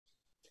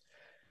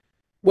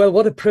Well,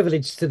 what a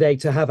privilege today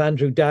to have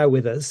Andrew Dow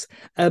with us.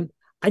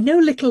 I know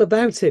little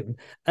about him.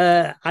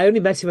 I only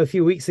met him a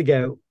few weeks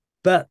ago,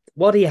 but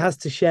what he has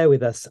to share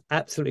with us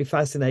absolutely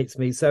fascinates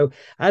me. So,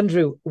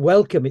 Andrew,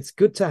 welcome. It's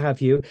good to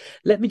have you.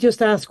 Let me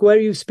just ask, where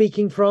are you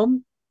speaking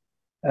from?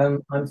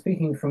 I'm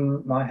speaking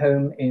from my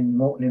home in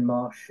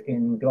Morton-in-Marsh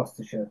in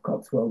Gloucestershire,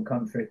 Cotswold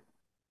country.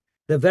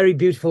 The very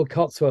beautiful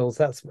Cotswolds.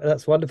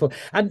 That's wonderful.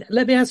 And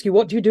let me ask you,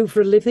 what do you do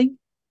for a living?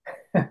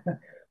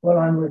 Well,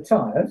 I'm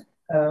retired,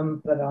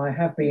 but I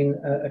have been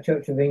a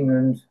Church of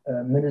England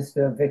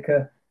minister,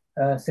 vicar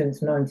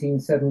since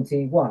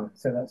 1971.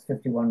 So that's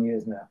 51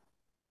 years now.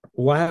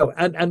 Wow.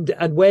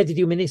 And where did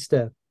you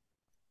minister?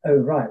 Oh,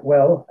 right.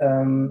 Well,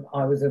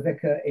 I was a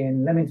vicar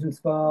in Leamington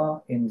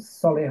Spa, in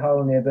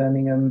Solihull near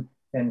Birmingham,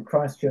 then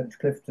Christchurch,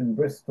 Clifton,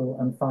 Bristol,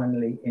 and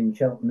finally in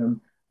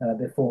Cheltenham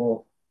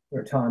before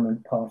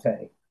retirement part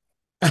A.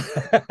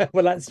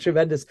 Well, that's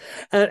tremendous.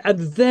 And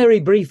very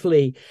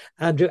briefly,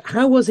 Andrew,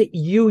 how was it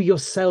you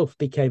yourself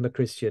became a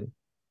Christian?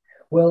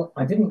 Well,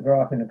 I didn't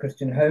grow up in a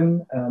Christian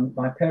home.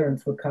 My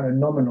parents were kind of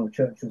nominal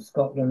Church of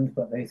Scotland,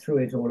 but they threw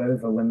it all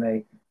over when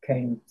they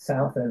came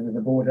south over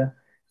the border.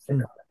 It's the Hmm.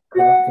 kind of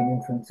corrupting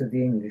influence of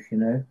the English, you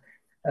know.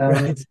 Um,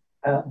 Right.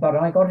 but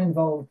I got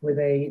involved with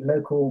a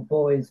local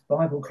boys'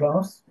 Bible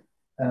class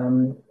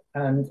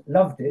and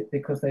loved it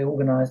because they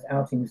organised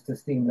outings to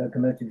steam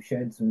locomotive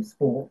sheds and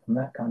sport and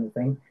that kind of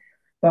thing.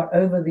 But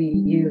over the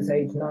years,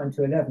 age 9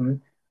 to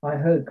 11, I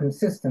heard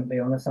consistently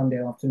on a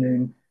Sunday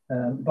afternoon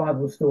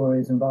Bible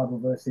stories and Bible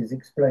verses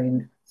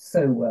explained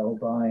so well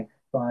by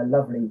a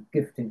lovely,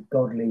 gifted,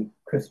 godly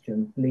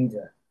Christian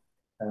leader.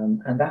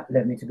 And that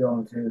led me to go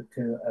on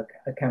to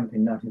a camp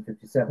in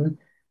 1957.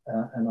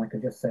 And I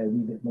could just say a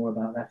wee bit more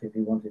about that if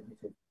you wanted me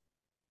to.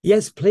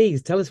 Yes,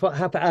 please tell us what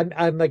happened.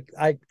 I'm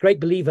a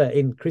great believer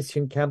in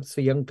Christian camps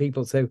for young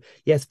people. So,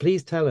 yes,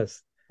 please tell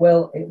us.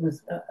 Well, it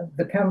was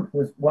the camp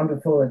was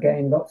wonderful.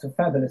 Again, lots of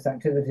fabulous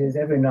activities.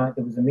 Every night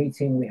there was a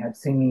meeting. We had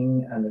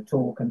singing and a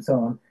talk and so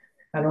on.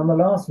 And on the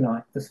last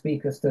night, the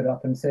speaker stood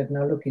up and said,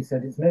 "Now look," he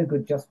said, "it's no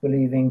good just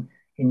believing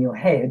in your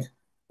head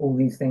all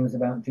these things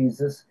about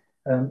Jesus.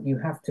 You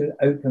have to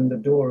open the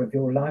door of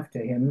your life to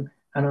Him."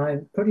 And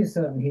I'm pretty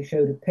certain he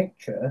showed a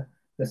picture,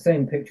 the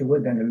same picture we're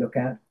going to look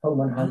at,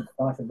 Holman Hunt's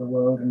Light of the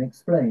World, and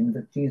explained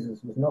that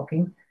Jesus was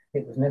knocking.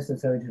 It was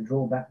necessary to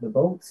draw back the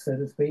bolts, so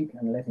to speak,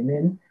 and let Him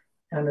in.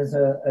 And as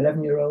a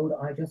 11-year-old,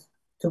 I just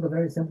took a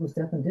very simple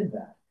step and did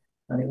that.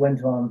 And it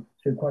went on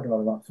through quite a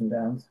lot of ups and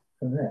downs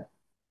from there.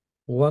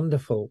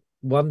 Wonderful.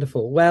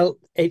 Wonderful. Well,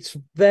 it's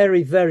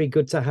very, very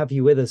good to have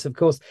you with us. Of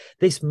course,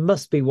 this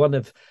must be one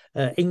of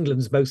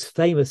England's most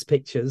famous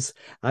pictures.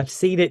 I've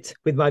seen it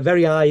with my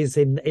very eyes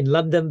in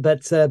London,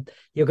 but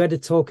you're going to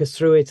talk us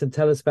through it and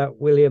tell us about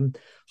William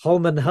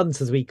Holman Hunt,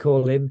 as we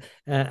call him,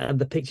 and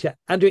the picture.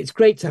 Andrew, it's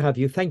great to have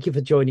you. Thank you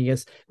for joining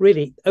us.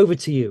 Really, over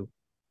to you.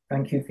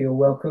 Thank you for your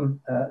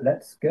welcome.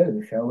 Let's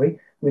go, shall we?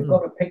 We've Hmm.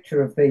 got a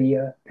picture of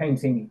the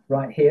painting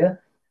right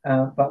here,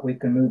 but we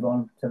can move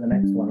on to the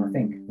next one, I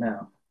think,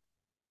 now.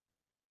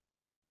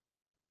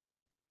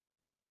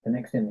 The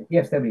next image.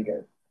 Yes, there we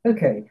go.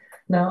 Okay,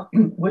 now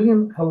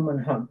William Holman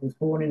Hunt was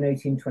born in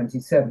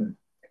 1827.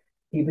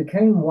 He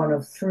became one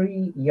of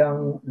three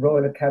young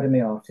Royal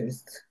Academy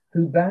artists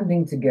who,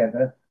 banding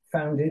together,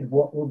 founded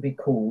what would be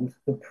called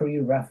the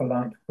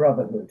Pre-Raphaelite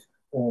Brotherhood,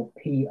 or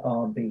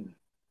PRB.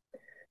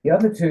 The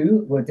other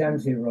two were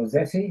Dante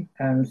Rossetti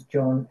and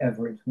John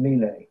Everett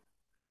Millais,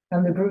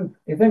 and the group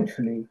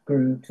eventually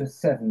grew to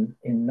seven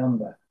in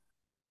number.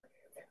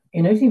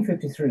 In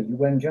 1853,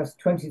 when just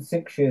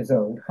 26 years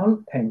old,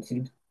 Hunt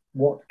painted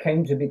what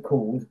came to be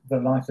called the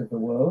Light of the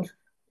World,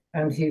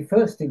 and he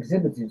first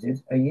exhibited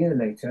it a year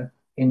later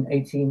in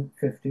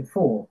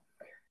 1854.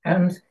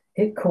 And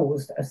it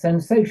caused a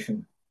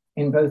sensation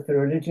in both the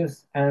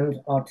religious and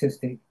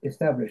artistic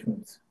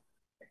establishments.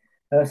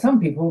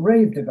 Some people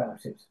raved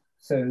about it.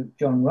 So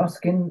John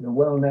Ruskin, the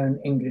well-known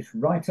English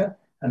writer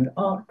and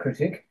art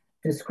critic,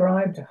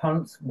 described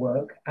Hunt's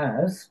work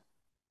as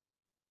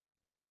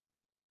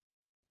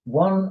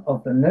one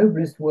of the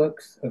noblest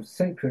works of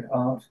sacred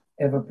art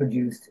ever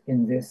produced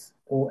in this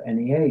or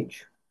any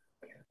age.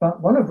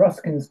 But one of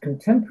Ruskin's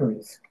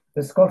contemporaries,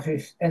 the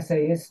Scottish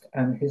essayist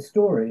and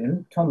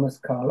historian Thomas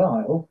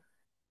Carlyle,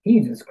 he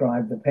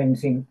described the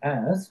painting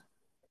as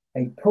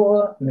a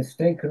poor,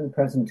 mistaken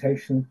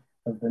presentation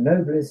of the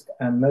noblest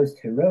and most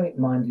heroic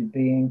minded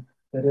being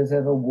that has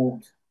ever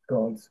walked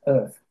God's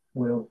earth.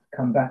 We'll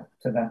come back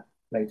to that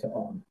later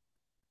on.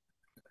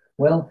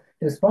 Well,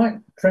 despite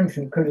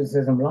trenchant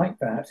criticism like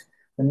that,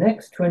 the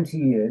next 20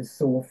 years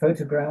saw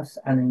photographs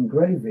and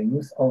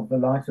engravings of the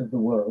light of the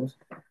world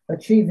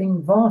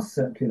achieving vast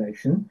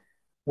circulation,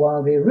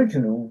 while the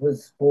original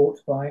was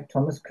bought by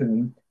Thomas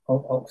Kuhn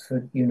of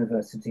Oxford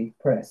University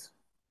Press.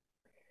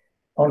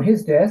 On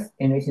his death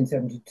in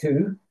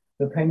 1872,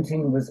 the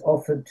painting was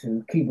offered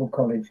to Keble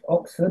College,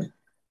 Oxford,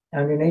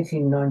 and in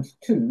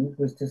 1892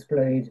 was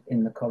displayed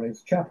in the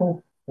college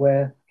chapel,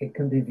 where it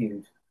can be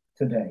viewed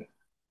today.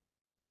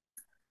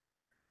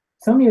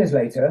 Some years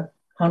later,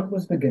 Hunt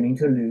was beginning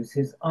to lose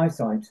his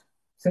eyesight,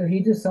 So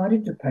he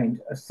decided to paint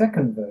a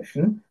second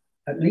version,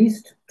 at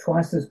least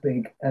twice as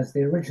big as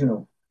the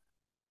original.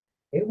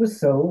 It was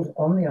sold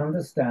on the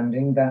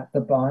understanding that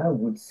the buyer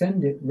would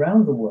send it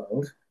round the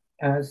world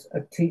as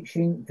a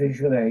teaching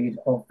visual aid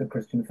of the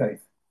Christian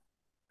faith.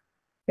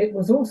 It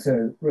was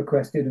also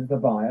requested of the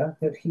buyer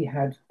that he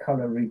had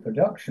colour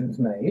reproductions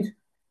made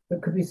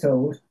that could be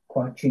sold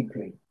quite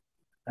cheaply.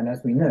 And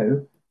as we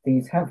know,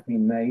 these have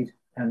been made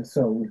and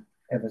sold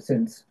ever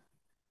since.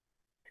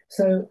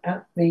 So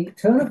at the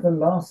turn of the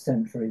last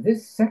century,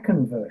 this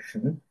second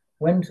version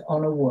went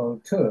on a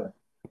world tour.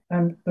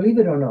 And believe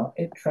it or not,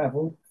 it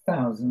travelled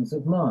thousands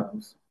of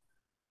miles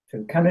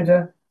to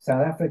Canada,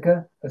 South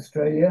Africa,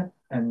 Australia,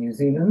 and New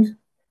Zealand.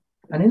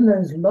 And in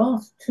those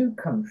last two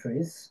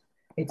countries,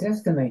 it's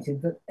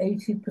estimated that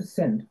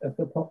 80% of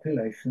the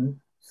population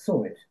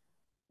saw it,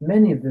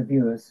 many of the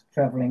viewers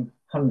travelling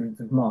hundreds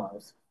of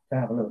miles to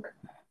have a look.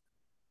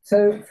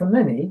 So for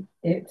many,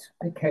 it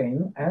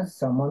became, as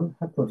someone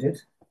had put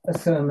it, a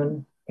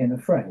sermon in a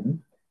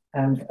frame,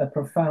 and a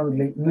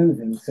profoundly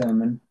moving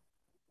sermon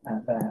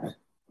at that.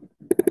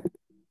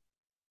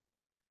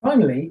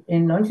 Finally,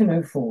 in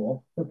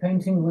 1904, the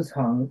painting was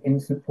hung in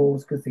St.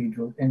 Paul's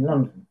Cathedral in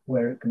London,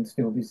 where it can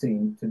still be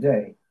seen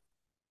today.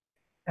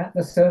 At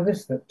the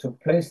service that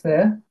took place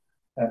there,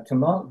 to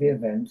mark the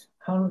event,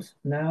 Hunt,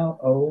 now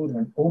old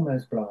and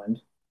almost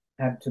blind,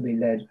 had to be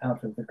led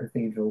out of the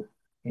cathedral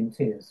in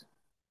tears.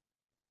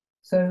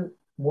 So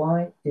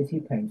why did he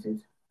paint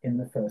it in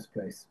the first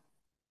place?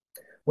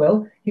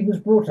 Well, he was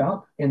brought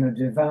up in a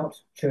devout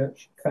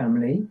church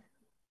family,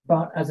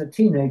 but as a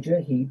teenager,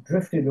 he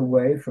drifted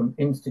away from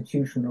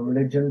institutional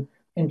religion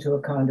into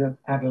a kind of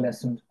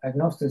adolescent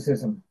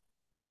agnosticism.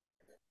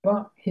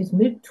 But his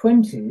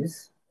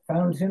mid-20s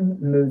found him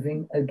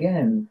moving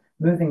again,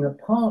 moving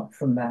apart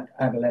from that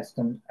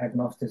adolescent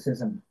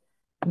agnosticism.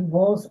 He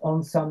was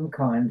on some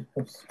kind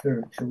of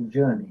spiritual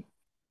journey.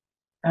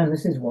 And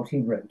this is what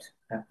he wrote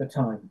at the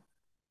time.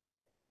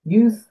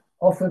 Youth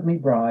offered me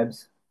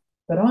bribes,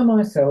 but I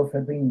myself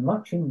had been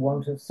much in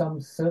want of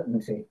some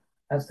certainty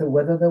as to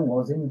whether there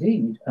was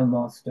indeed a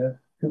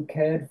master who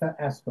cared for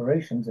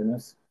aspirations in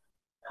us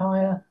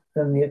higher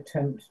than the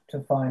attempt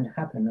to find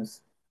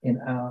happiness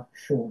in our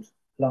short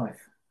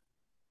life.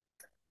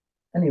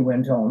 And he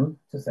went on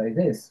to say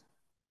this: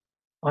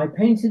 I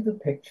painted the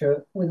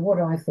picture with what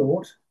I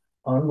thought,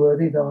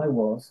 unworthy though I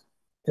was,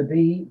 to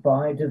be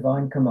by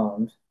divine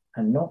command,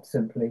 and not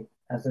simply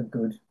as a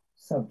good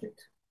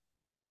subject.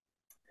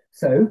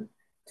 So,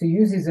 to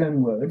use his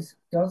own words,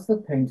 does the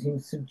painting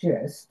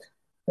suggest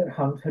that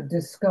Hunt had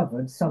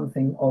discovered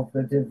something of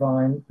the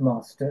divine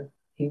master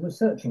he was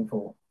searching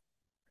for?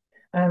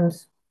 And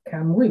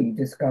can we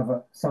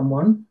discover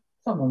someone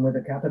with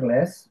a capital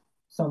S,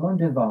 someone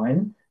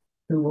divine,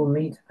 who will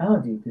meet our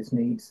deepest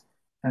needs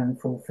and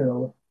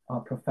fulfill our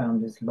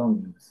profoundest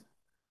longings?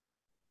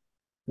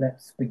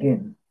 Let's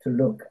begin to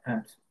look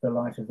at the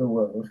light of the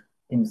world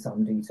in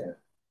some detail.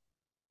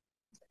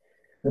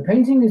 The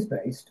painting is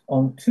based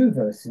on two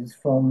verses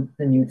from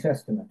the New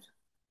Testament,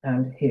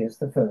 and here's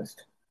the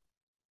first.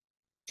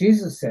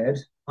 Jesus said,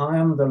 I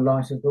am the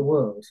light of the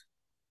world.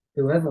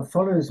 Whoever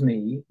follows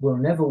me will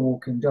never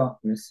walk in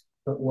darkness,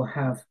 but will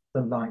have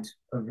the light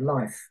of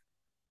life.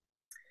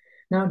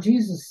 Now,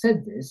 Jesus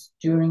said this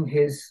during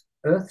his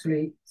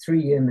earthly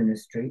 3-year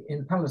ministry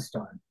in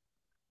Palestine.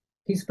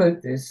 He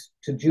spoke this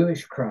to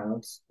Jewish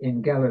crowds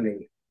in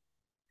Galilee.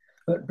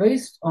 But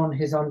based on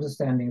his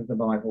understanding of the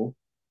Bible,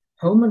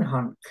 Holman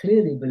Hunt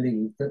clearly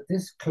believed that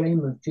this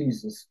claim of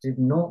Jesus did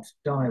not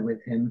die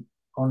with him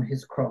on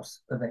his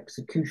cross of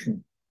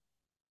execution.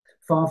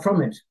 Far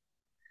from it.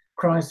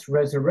 Christ's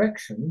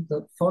resurrection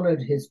that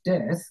followed his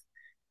death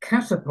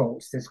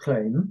catapults this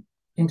claim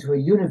into a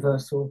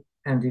universal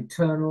and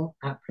eternal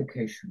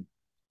application,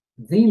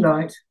 the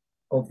light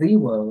of the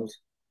world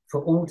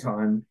for all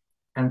time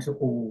and to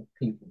all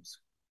peoples.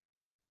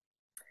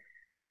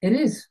 It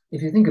is,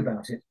 if you think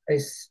about it, a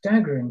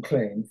staggering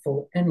claim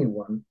for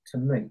anyone to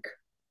make,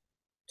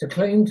 to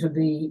claim to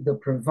be the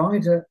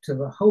provider to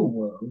the whole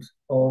world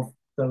of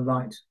the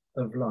light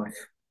of life.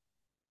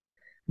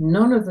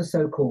 None of the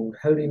so-called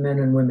holy men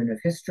and women of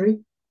history,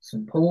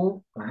 St.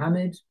 Paul,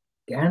 Muhammad,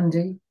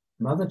 Gandhi,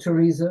 Mother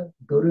Teresa,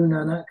 Guru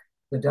Nanak,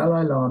 the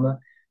Dalai Lama,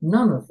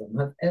 none of them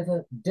have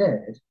ever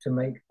dared to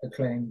make a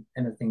claim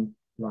anything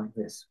like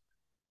this.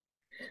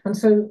 And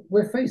so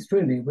we're faced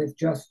really with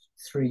just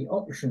three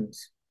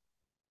options.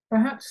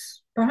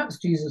 Perhaps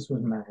Jesus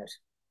was mad,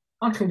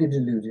 utterly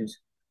deluded,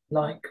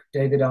 like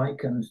David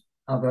Icke and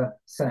other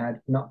sad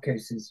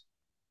nutcases.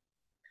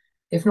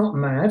 If not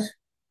mad,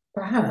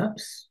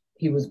 perhaps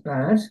he was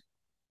bad,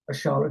 a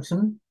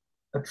charlatan,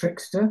 a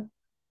trickster,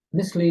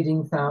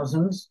 misleading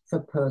thousands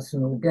for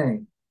personal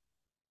gain.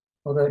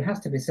 Although it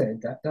has to be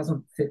said that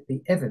doesn't fit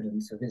the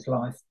evidence of his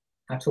life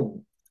at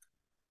all.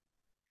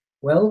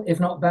 Well, if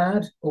not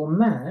bad or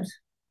mad,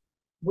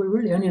 we're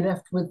really only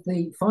left with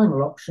the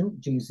final option.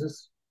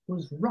 Jesus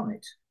was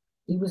right.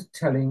 He was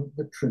telling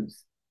the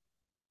truth.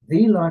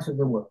 The light of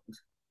the world,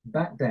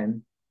 back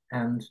then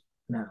and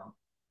now.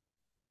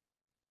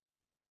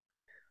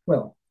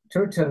 Well,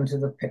 to return to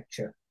the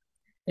picture,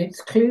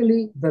 it's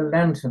clearly the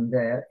lantern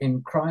there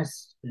in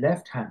Christ's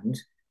left hand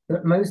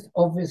that most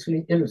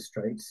obviously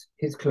illustrates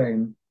his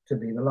claim to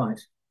be the light.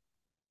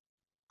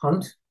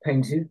 Hunt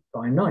painted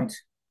by night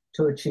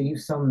to achieve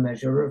some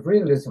measure of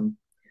realism,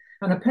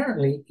 and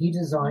apparently he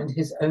designed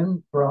his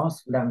own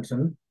brass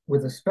lantern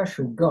with a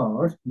special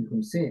guard, you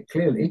can see it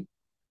clearly,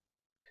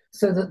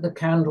 so that the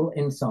candle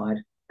inside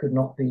could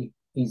not be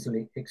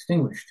easily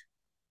extinguished.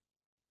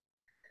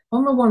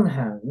 On the one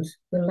hand,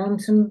 the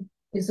lantern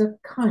is a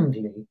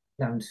kindly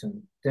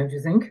lantern, don't you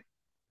think?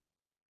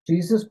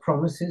 Jesus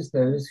promises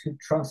those who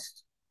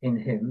trust in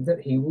him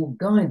that he will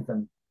guide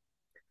them,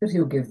 that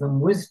he'll give them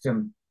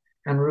wisdom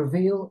and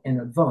reveal in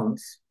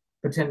advance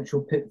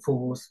potential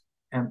pitfalls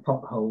and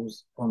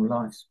potholes on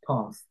life's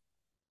path.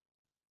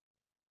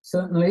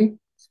 Certainly,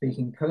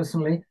 speaking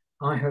personally,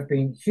 I have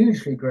been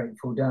hugely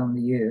grateful down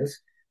the years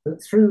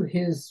that through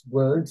his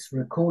words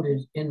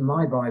recorded in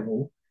my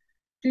Bible,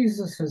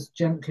 Jesus has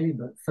gently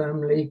but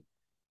firmly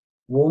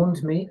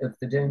warned me of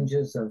the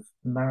dangers of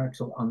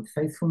marital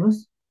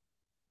unfaithfulness,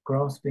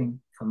 grasping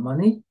for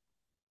money,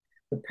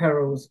 the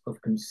perils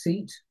of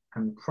conceit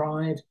and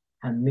pride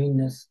and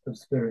meanness of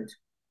spirit,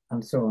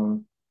 and so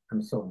on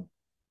and so on.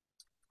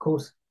 Of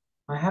course,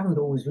 I haven't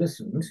always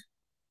listened.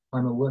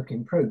 I'm a work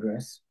in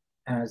progress,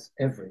 as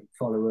every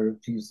follower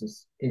of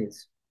Jesus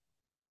is.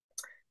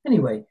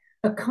 Anyway,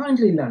 a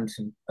kindly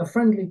lantern, a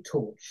friendly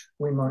torch,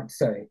 we might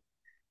say,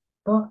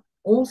 but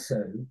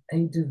also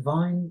a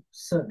divine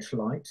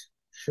searchlight,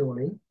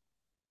 surely,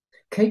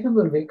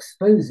 capable of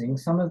exposing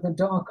some of the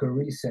darker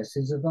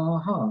recesses of our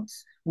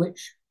hearts,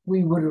 which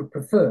we would have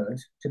preferred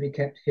to be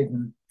kept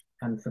hidden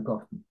and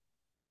forgotten.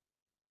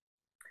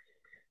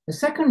 The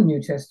second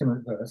New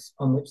Testament verse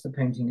on which the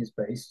painting is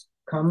based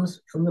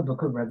comes from the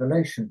book of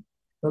Revelation,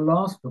 the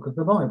last book of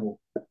the Bible,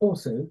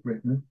 also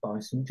written by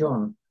St.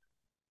 John.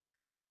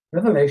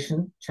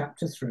 Revelation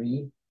chapter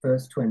 3,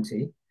 verse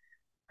 20,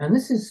 and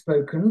this is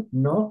spoken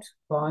not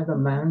by the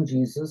man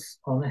Jesus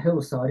on a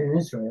hillside in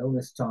Israel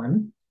this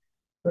time,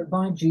 but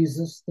by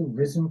Jesus, the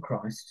risen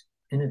Christ,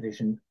 in a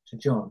vision to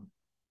John.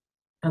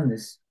 And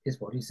this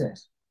is what he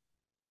says.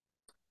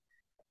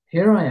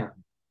 Here I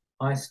am.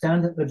 I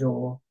stand at the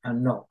door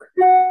and knock.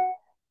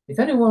 If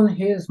anyone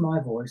hears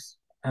my voice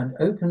and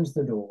opens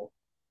the door,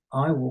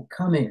 I will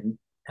come in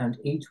and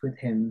eat with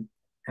him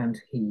and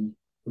he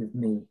with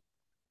me.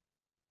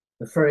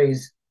 The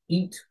phrase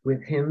eat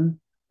with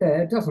him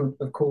there doesn't,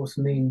 of course,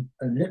 mean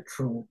a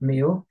literal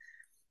meal.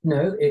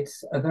 No,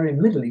 it's a very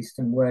Middle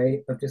Eastern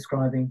way of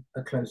describing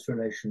a close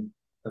relation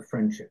of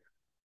friendship.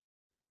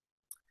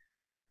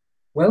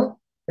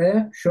 Well,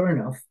 there, sure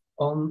enough,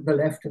 on the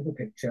left of the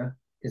picture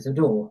is a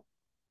door.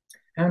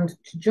 And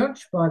to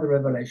judge by the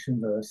Revelation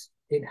verse,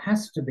 it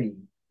has to be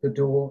the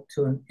door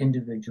to an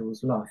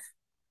individual's life,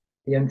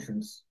 the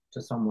entrance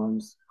to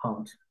someone's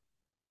heart.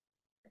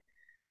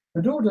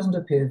 The door doesn't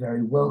appear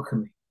very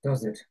welcoming,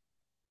 does it?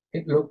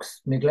 It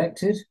looks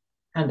neglected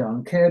and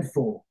uncared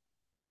for.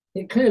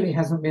 It clearly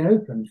hasn't been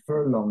opened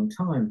for a long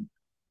time.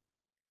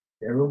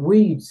 There are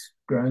weeds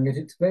growing at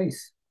its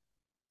base,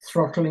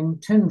 throttling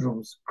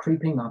tendrils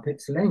creeping up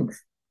its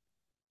length.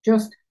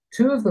 Just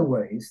two of the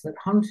ways that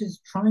Hunt is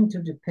trying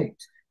to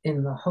depict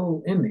in the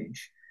whole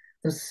image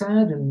the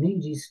sad and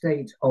needy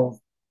state of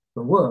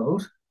the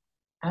world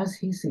as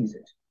he sees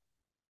it.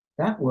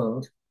 That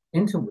world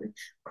into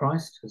which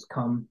Christ has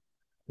come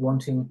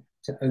wanting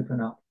to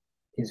open up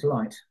his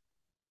light.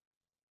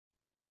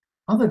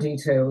 Other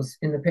details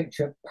in the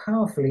picture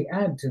powerfully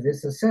add to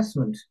this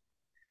assessment.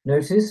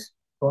 Notice,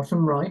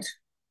 bottom right,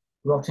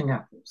 rotting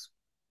apples,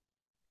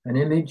 an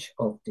image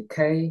of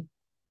decay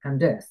and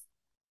death.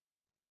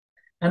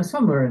 And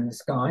somewhere in the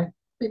sky, a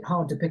bit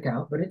hard to pick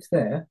out, but it's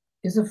there,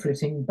 is a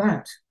flitting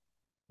bat,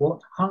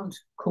 what Hunt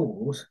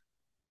called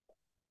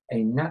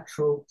a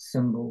natural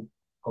symbol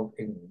of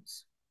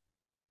ignorance.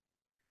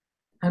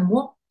 And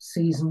what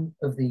season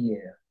of the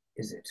year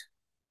is it?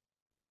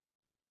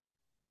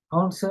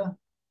 Answer,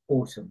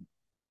 autumn.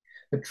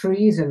 The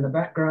trees in the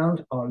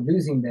background are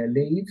losing their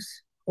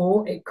leaves,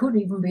 or it could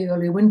even be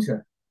early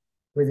winter,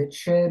 with its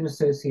shared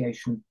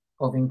association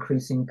of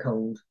increasing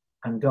cold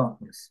and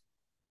darkness.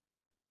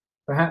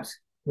 Perhaps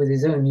with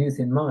his own youth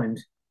in mind,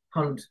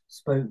 Hunt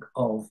spoke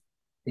of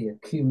the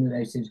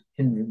accumulated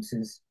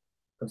hindrances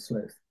of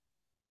sloth.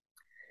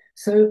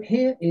 So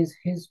here is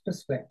his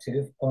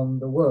perspective on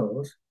the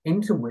world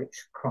into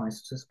which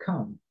Christ has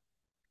come.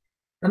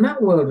 And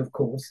that world, of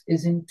course,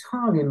 is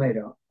entirely made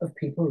up of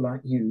people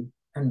like you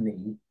and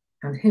me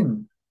and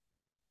him.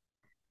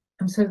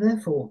 And so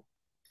therefore,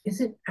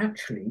 is it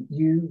actually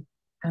you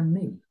and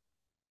me?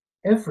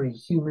 Every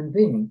human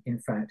being, in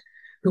fact,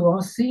 who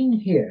are seen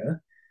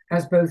here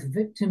as both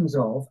victims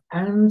of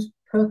and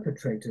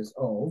perpetrators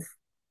of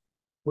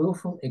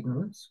willful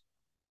ignorance,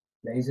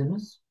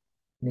 laziness,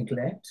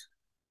 neglect,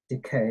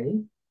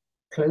 decay,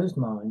 closed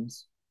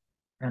minds,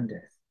 and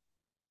death.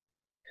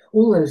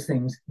 All those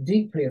things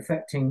deeply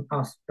affecting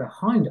us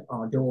behind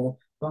our door,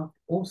 but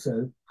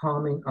also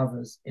harming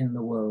others in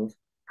the world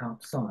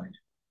outside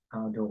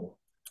our door.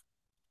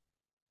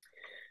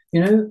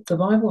 You know, the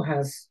Bible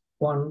has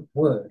one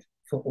word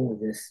for all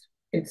this.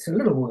 It's a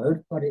little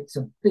word, but it's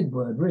a big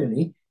word,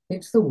 really.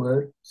 It's the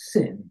word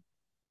sin.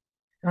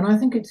 And I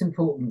think it's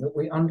important that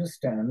we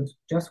understand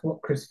just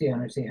what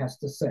Christianity has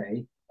to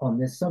say on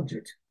this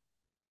subject.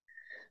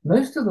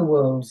 Most of the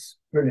world's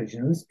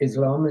religions,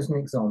 Islam as an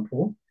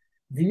example,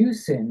 view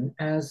sin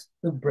as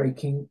the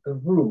breaking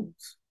of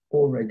rules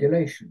or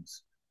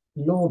regulations,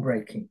 law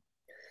breaking.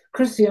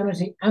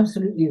 Christianity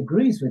absolutely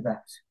agrees with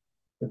that,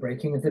 the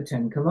breaking of the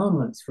Ten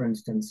Commandments, for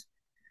instance.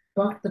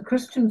 But the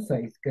Christian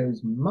faith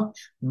goes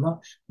much,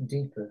 much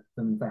deeper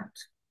than that,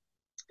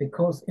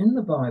 because in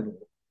the Bible,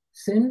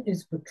 sin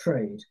is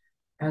portrayed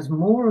as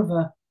more of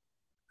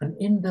an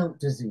inbuilt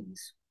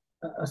disease,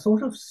 a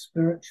sort of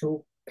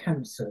spiritual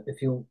cancer,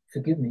 if you'll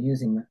forgive me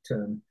using that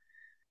term,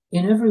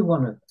 in every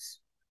one of us,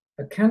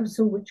 a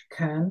cancer which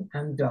can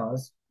and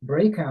does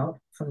break out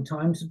from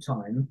time to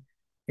time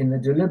in the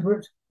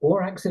deliberate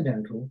or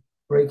accidental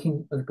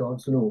breaking of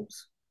God's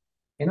laws,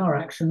 in our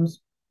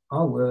actions,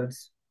 our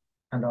words,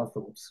 and our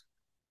thoughts.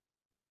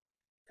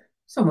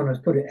 Someone has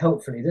put it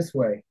helpfully this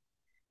way.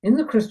 In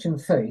the Christian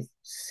faith,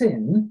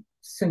 sin,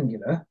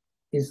 singular,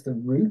 is the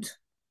root.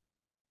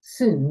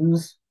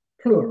 Sins,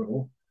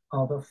 plural,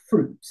 are the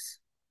fruits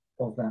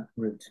of that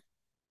root.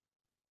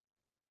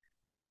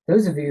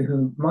 Those of you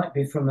who might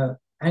be from an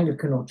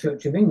Anglican or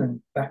Church of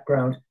England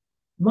background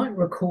might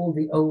recall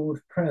the old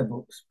prayer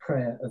book's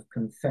prayer of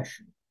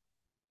confession.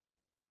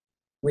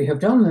 We have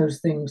done those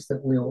things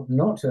that we ought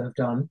not to have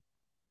done,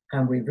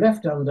 and we've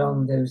left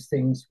undone those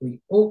things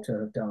we ought to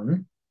have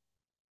done.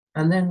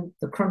 And then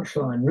the crunch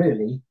line,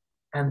 really,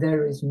 and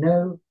there is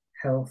no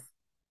health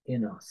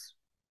in us.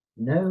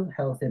 No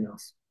health in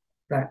us.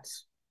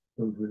 That's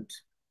the root.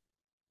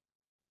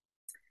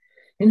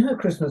 In her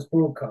Christmas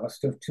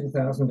broadcast of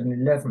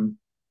 2011,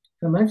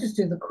 Her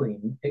Majesty the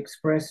Queen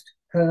expressed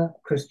her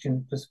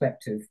Christian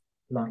perspective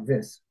like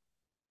this.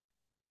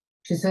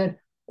 She said,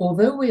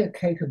 although we are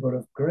capable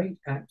of great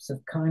acts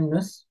of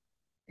kindness,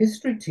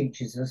 history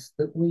teaches us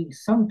that we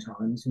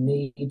sometimes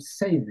need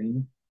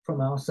saving from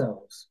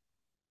ourselves,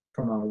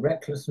 from our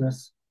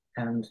recklessness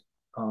and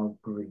our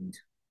greed.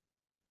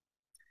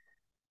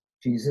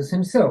 Jesus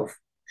himself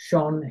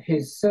shone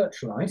his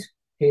searchlight,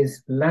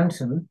 his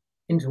lantern,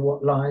 into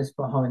what lies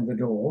behind the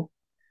door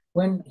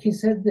when he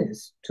said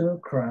this to a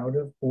crowd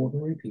of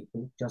ordinary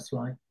people just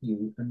like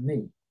you and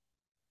me.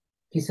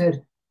 He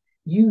said,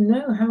 you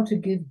know how to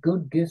give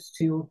good gifts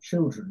to your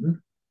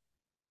children.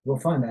 We'll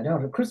find that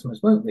out at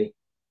Christmas, won't we?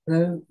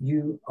 Though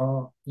you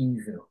are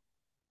evil.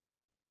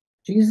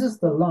 Jesus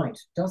the light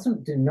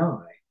doesn't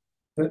deny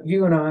that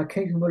you and I are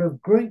capable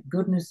of great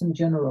goodness and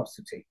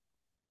generosity.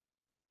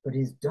 But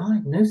his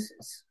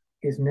diagnosis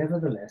is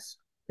nevertheless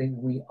that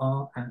we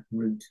are at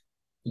root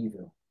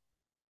evil.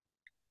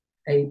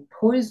 A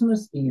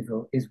poisonous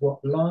evil is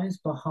what lies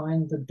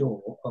behind the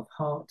door of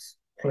hearts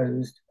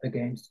closed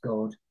against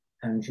God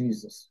and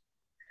Jesus,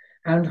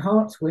 and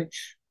hearts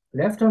which,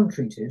 left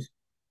untreated,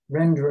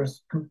 render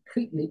us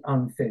completely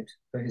unfit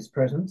for his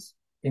presence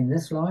in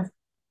this life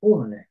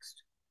or the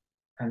next,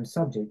 and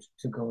subject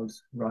to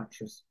God's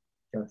righteous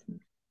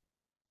judgment.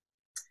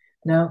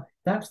 Now,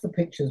 that's the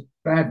picture's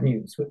bad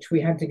news, which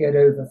we had to get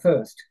over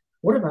first.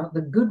 What about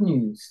the good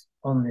news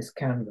on this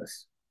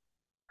canvas?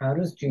 How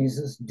does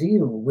Jesus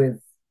deal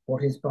with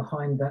what is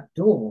behind that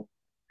door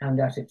and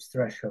at its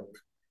threshold?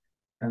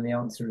 And the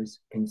answer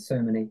is in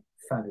so many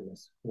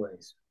fabulous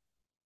ways.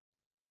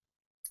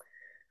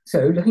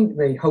 So, looking at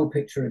the whole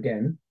picture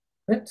again,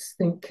 let's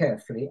think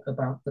carefully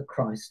about the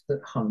Christ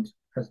that Hunt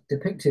has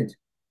depicted.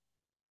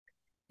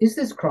 Is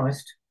this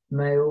Christ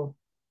male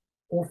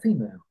or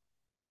female?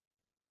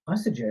 I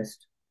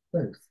suggest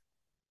both.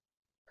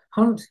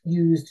 Hunt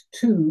used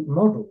two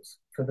models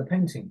for the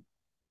painting.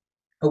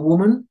 A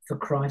woman for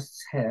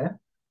Christ's hair,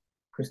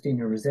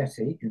 Christina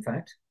Rossetti, in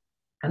fact,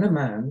 and a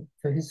man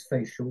for his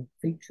facial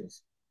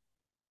features.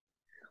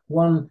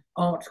 One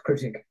art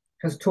critic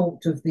has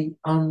talked of the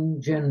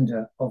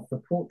ungender of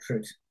the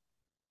portrait.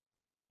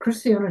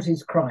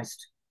 Christianity's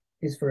Christ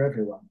is for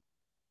everyone,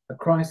 a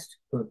Christ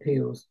who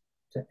appeals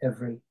to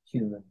every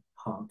human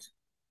heart.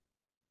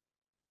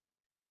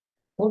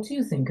 What do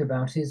you think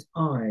about his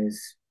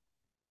eyes?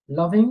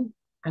 Loving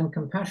and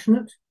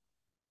compassionate?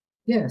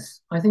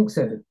 Yes, I think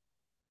so.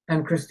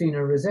 And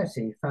Christina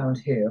Rossetti found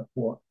here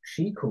what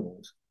she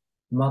called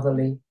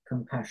motherly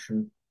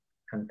compassion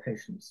and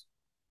patience.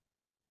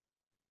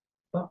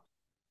 But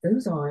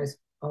those eyes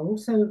are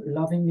also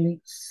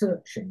lovingly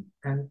searching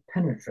and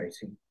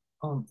penetrating,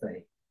 aren't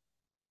they?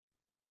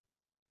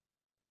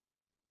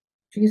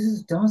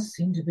 Jesus does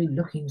seem to be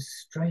looking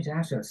straight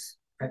at us,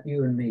 at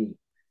you and me.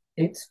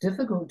 It's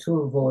difficult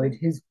to avoid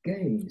his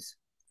gaze,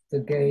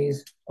 the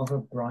gaze of a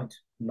bright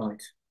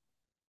light.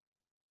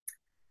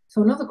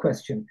 So another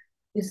question,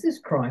 is this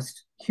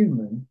Christ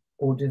human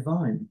or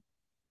divine?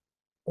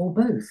 Or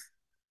both?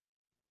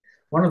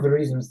 One of the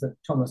reasons that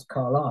Thomas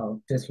Carlyle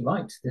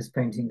disliked this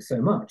painting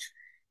so much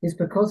is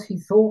because he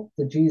thought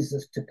the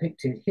Jesus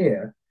depicted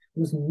here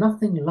was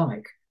nothing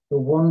like the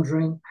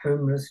wandering,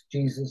 homeless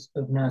Jesus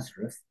of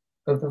Nazareth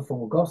of the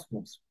four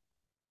Gospels.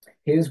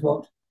 Here's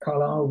what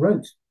Carlyle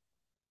wrote.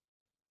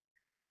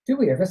 Do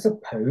we ever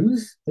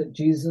suppose that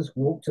Jesus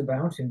walked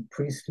about in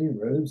priestly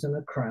robes and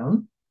a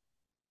crown?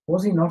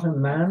 Was he not a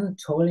man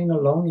toiling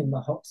along in the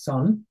hot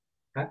sun,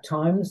 at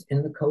times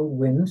in the cold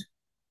wind,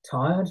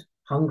 tired,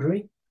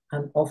 hungry,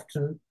 and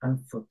often and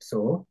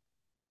footsore?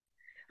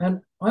 And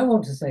I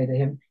want to say to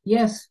him,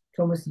 yes,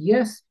 Thomas,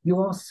 yes, you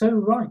are so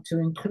right to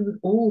include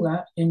all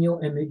that in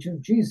your image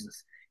of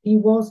Jesus. He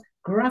was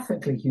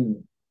graphically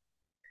human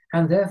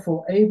and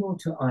therefore able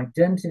to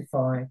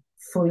identify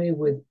fully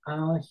with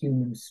our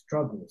human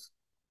struggles.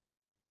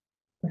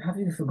 But have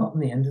you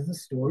forgotten the end of the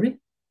story,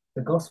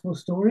 the gospel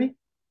story?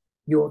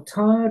 Your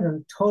tired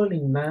and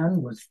toiling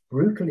man was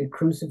brutally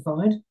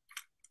crucified,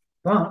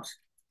 but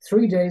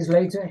 3 days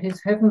later,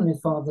 his heavenly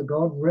Father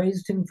God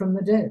raised him from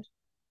the dead,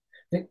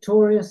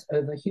 victorious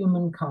over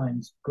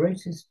humankind's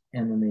greatest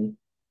enemy,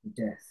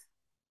 death.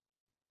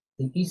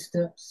 The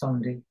Easter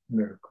Sunday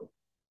miracle.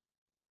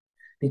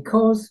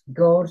 Because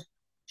God,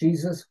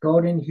 Jesus,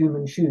 God in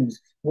human shoes,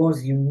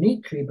 was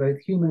uniquely both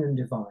human and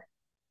divine,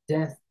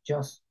 death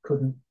just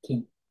couldn't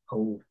keep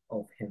hold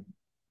of him.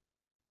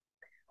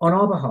 On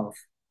our behalf,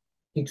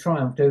 he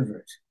triumphed over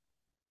it,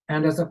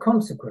 and as a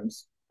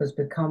consequence has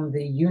become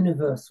the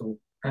universal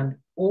and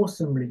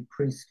awesomely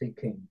priestly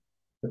king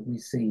that we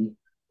see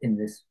in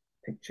this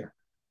picture.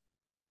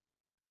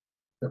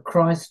 The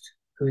Christ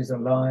who is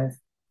alive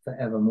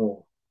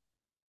forevermore,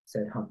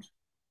 said Hunt.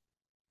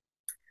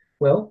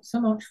 Well,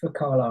 so much for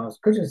Carlyle's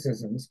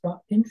criticisms, but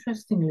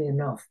interestingly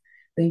enough,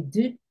 they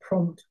did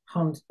prompt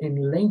Hunt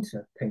in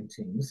later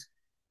paintings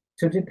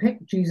to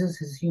depict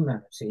Jesus'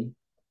 humanity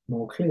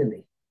more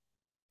clearly.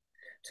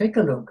 Take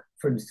a look,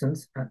 for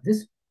instance, at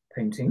this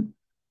painting,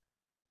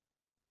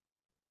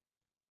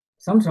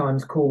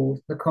 sometimes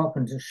called The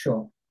Carpenter's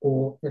Shop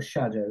or The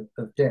Shadow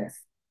of Death.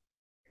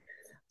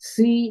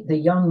 See the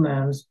young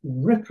man's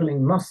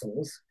rippling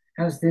muscles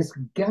as this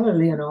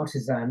Galilean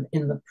artisan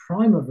in the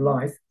prime of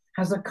life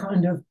has a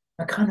kind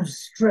of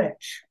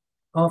stretch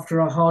after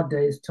a hard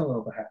day's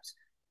toil, perhaps.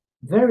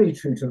 Very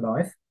true to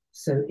life,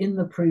 so in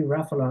the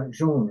Pre-Raphaelite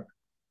genre.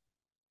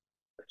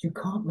 But you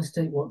can't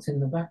mistake what's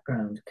in the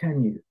background,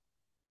 can you?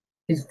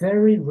 His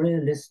very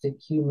realistic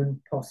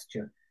human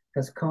posture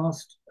has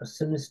cast a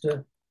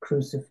sinister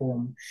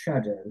cruciform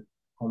shadow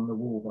on the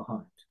wall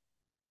behind.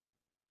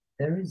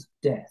 There is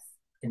death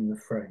in the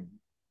frame.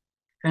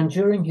 And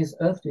during his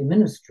earthly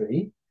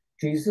ministry,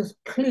 Jesus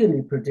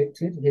clearly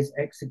predicted his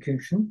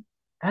execution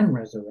and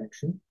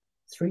resurrection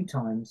 3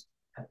 times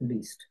at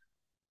least.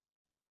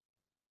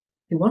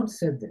 He once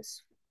said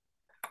this.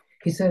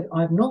 He said,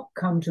 I've not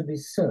come to be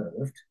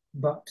served,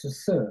 but to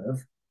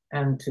serve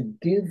and to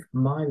give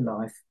my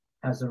life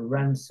as a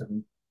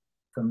ransom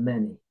for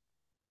many.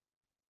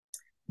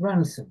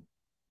 Ransom,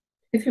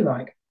 if you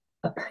like,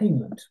 a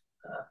payment,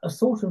 a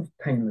sort of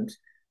payment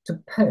to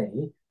pay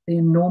the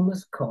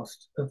enormous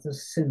cost of the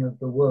sin of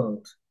the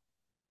world,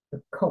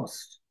 the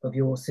cost of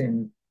your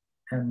sin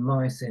and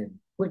my sin,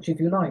 which, if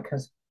you like,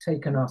 has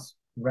taken us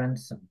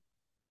ransom.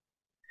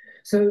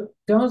 So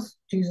does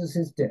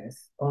Jesus'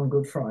 death on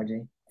Good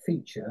Friday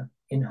feature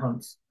in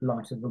Hunt's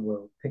Light of the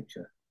World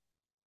picture?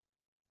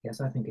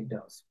 Yes, I think it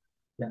does.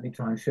 Let me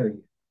try and show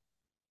you.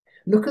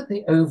 Look at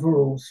the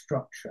overall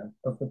structure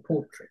of the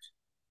portrait.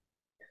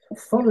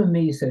 Follow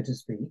me, so to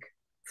speak,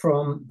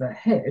 from the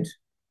head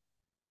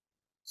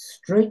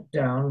straight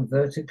down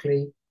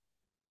vertically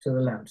to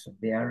the lantern.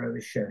 The arrow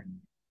is showing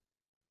you.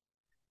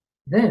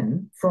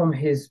 Then from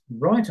his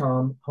right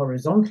arm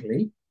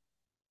horizontally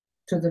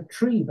to the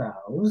tree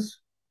boughs,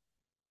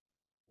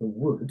 the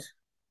wood,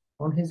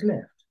 on his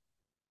left.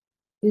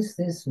 Is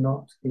this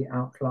not the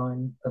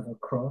outline of a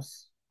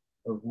cross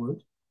of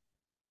wood?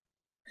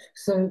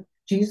 So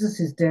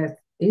Jesus' death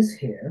is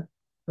here,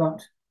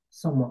 but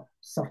somewhat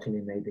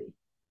subtly maybe.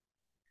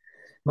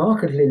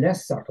 Markedly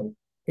less subtle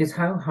is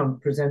how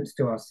Hunt presents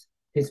to us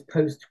his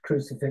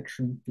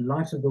post-crucifixion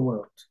light of the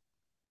world.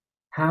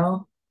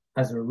 How,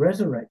 as a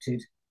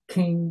resurrected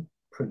king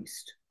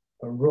priest,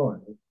 a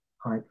royal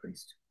high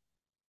priest.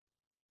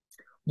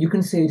 You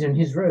can see it in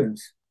his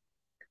robes.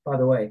 By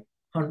the way,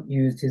 Hunt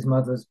used his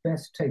mother's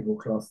best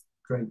tablecloth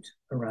draped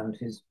around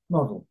his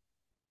model.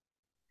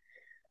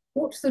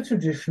 What's the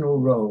traditional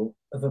role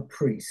of a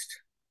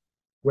priest?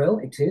 Well,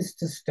 it is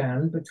to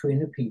stand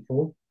between a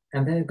people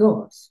and their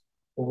gods,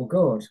 or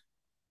God,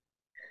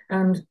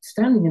 and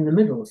standing in the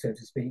middle, so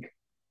to speak,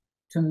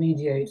 to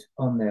mediate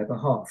on their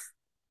behalf,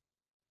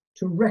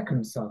 to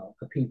reconcile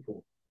a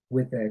people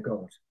with their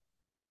God.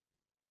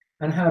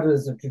 And how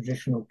does a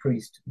traditional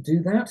priest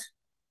do that?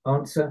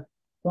 Answer,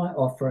 by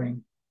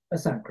offering a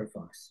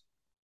sacrifice,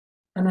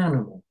 an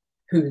animal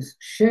whose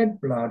shed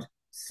blood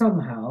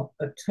somehow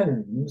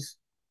atones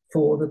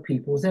for the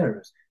people's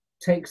errors,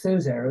 takes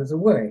those errors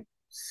away,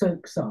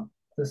 soaks up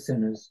the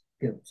sinner's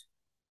guilt.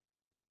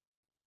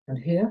 And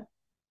here,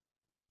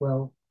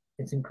 well,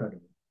 it's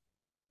incredible.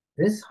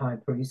 This high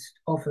priest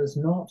offers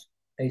not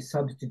a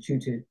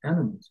substituted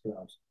animal's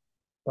blood,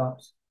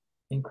 but,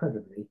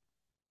 incredibly,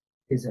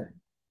 his own.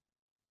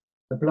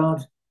 The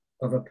blood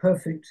of a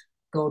perfect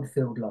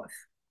God-filled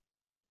life.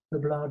 The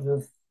blood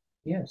of,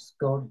 yes,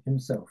 God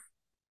himself,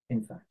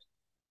 in fact.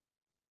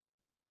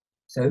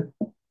 So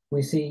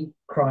we see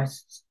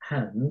Christ's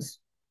hands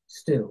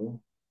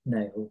still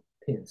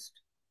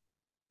nail-pierced.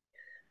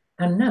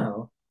 And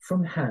now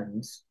from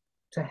hands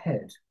to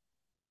head.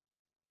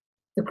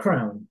 The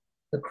crown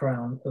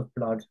of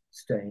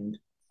blood-stained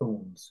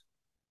thorns.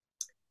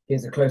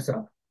 Here's a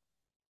close-up.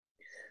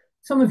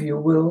 Some of you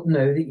will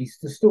know the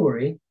Easter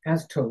story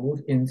as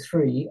told in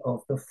 3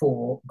 of the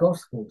 4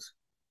 Gospels.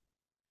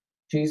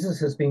 Jesus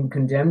has been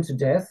condemned to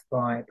death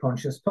by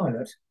Pontius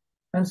Pilate,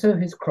 and so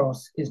his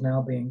cross is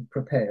now being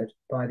prepared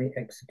by the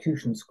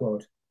execution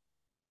squad.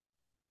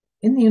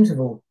 In the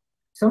interval,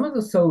 some of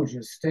the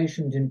soldiers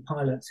stationed in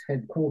Pilate's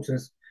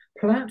headquarters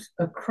plait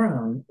a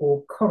crown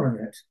or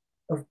coronet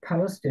of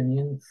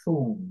Palestinian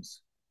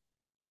thorns.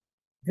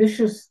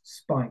 Vicious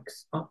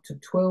spikes up to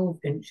 12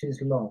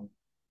 inches long,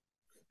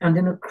 and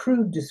in a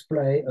crude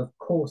display of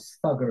coarse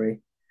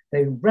thuggery,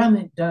 they ram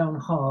it down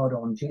hard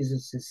on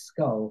Jesus'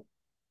 skull,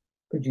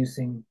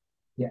 producing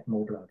yet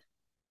more blood.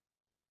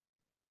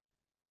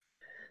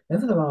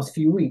 Over the last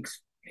few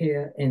weeks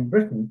here in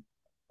Britain,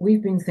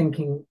 we've been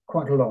thinking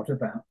quite a lot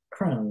about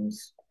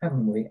crowns,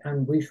 haven't we?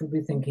 And we shall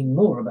be thinking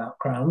more about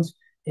crowns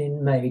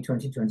in May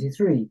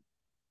 2023,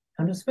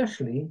 and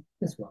especially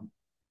this one.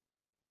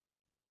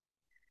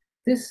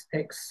 This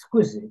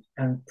exquisite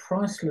and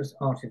priceless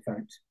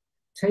artifact,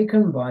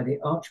 taken by the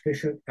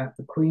Archbishop at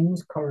the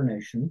Queen's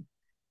coronation,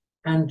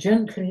 and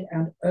gently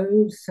and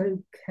oh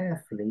so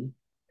carefully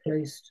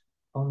placed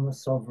on the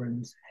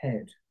sovereign's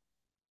head.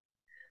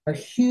 A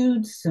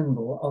huge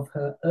symbol of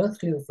her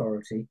earthly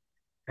authority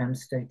and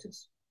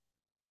status.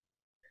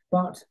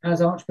 But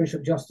as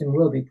Archbishop Justin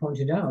Welby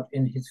pointed out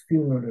in his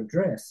funeral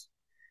address,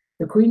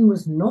 the Queen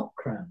was not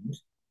crowned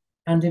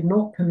and did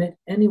not permit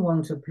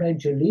anyone to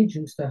pledge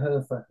allegiance to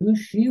her for who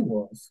she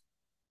was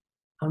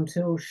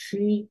until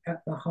she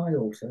at the high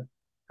altar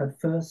had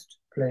first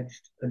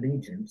pledged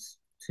allegiance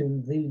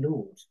to the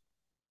Lord,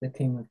 the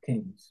King of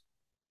Kings.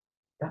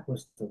 That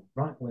was the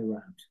right way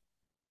round.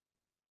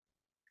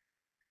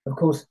 Of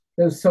course,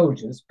 those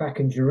soldiers back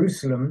in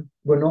Jerusalem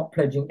were not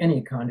pledging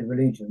any kind of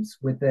allegiance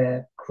with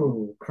their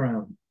cruel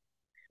crown.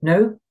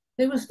 No,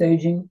 they were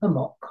staging a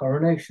mock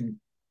coronation,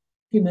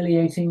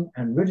 humiliating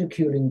and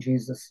ridiculing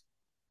Jesus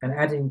and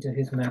adding to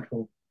his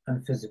mental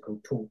and physical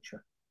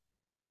torture.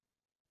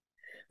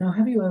 Now,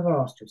 have you ever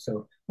asked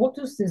yourself, what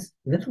does this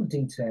little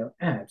detail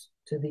add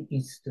to the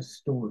Easter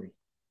story?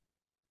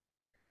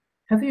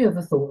 Have you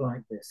ever thought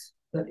like this,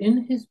 that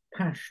in his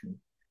passion,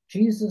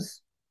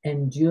 Jesus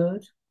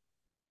endured,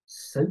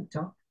 soaked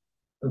up,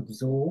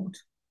 absorbed,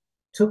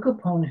 took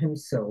upon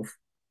himself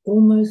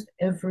almost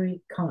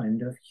every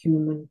kind of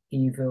human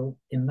evil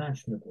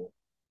imaginable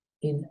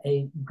in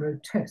a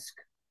grotesque,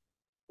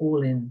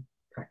 all-in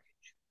package.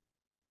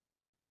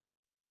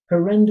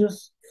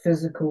 Horrendous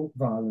physical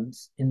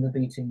violence in the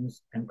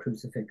beatings and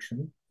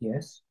crucifixion,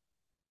 yes.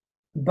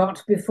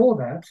 But before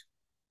that,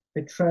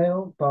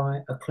 betrayal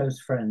by a close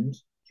friend,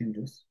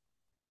 Judas,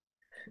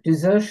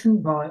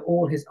 desertion by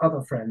all his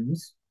other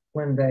friends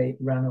when they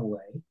ran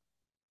away,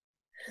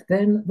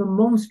 then the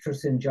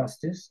monstrous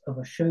injustice of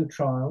a show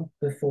trial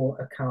before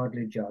a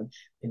cowardly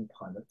judge in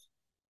Pilate,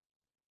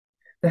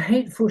 the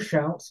hateful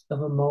shouts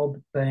of a mob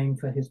baying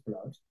for his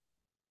blood,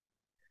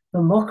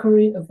 the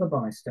mockery of the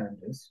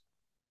bystanders,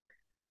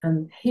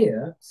 and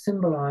here,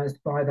 symbolized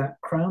by that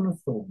crown of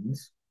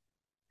thorns,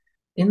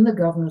 in the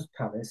governor's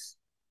palace,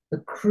 the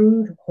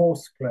crude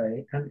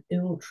horseplay and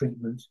ill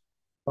treatment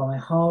by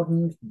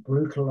hardened,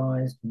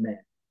 brutalized men.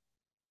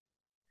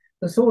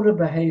 The sort of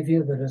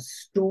behavior that has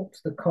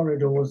stalked the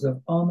corridors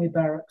of army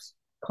barracks,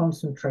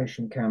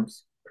 concentration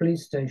camps,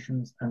 police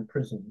stations, and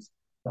prisons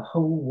the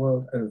whole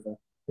world over,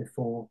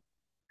 before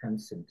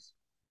and since.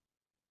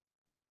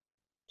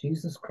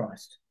 Jesus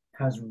Christ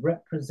has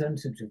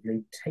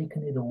representatively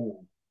taken it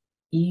all,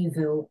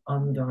 evil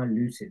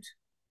undiluted.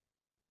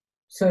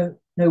 So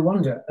no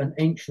wonder an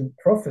ancient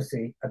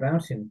prophecy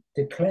about him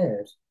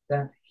declared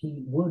that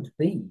he would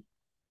be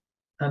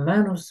a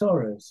man of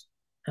sorrows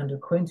and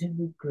acquainted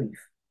with grief.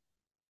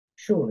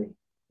 Surely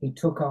he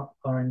took up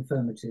our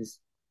infirmities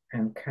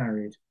and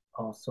carried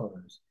our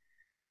sorrows.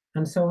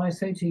 And so I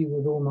say to you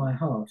with all my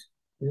heart,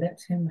 let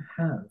him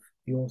have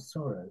your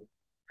sorrow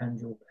and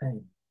your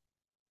pain.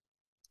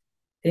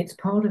 It's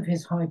part of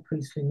his high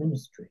priestly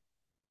ministry,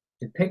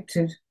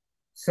 depicted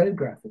so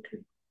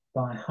graphically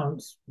by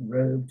Hunt's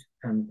robed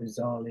and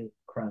bizarrely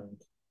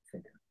crowned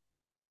figure.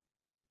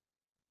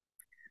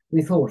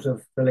 We thought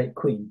of the late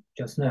Queen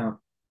just now.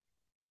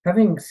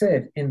 Having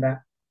said in that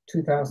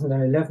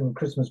 2011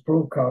 Christmas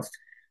broadcast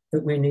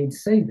that we need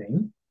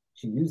saving,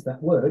 she used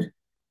that word,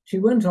 she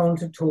went on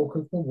to talk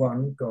of the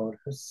one God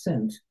has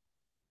sent,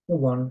 the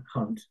one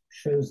Hunt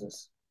shows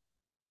us.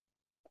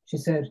 She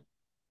said,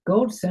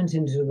 God sent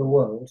into the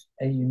world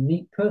a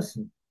unique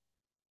person,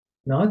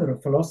 neither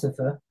a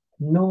philosopher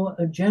nor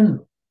a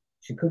general.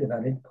 She could have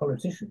added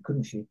politician,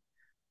 couldn't she?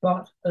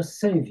 But a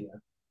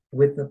saviour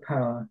with the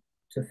power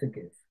to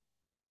forgive.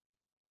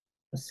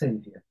 A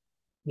saviour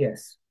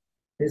Yes,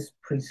 this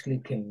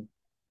priestly king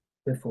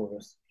before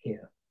us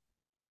here.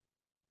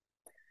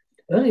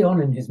 Early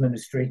on in his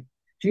ministry,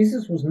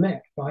 Jesus was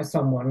met by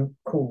someone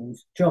called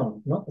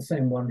John, not the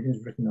same one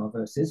who's written our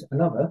verses,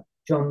 another,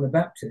 John the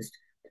Baptist,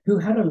 who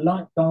had a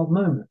light bulb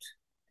moment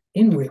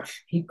in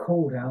which he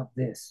called out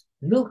this.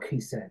 Look, he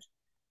said,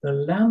 the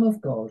Lamb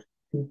of God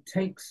who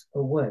takes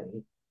away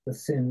the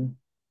sin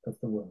of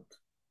the world.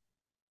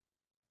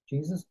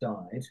 Jesus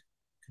died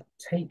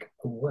to take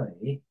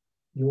away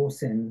your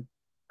sin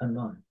and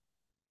mine,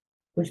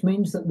 which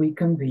means that we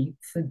can be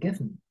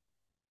forgiven.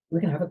 We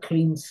can have a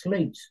clean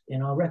slate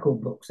in our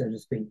record book, so to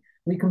speak.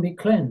 We can be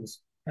cleansed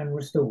and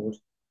restored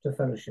to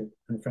fellowship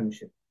and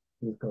friendship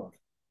with God.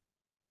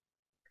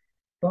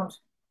 But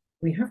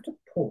we have to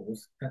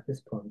pause at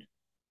this point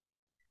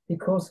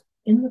because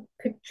in the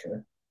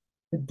picture,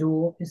 the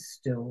door is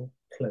still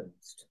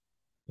closed.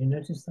 You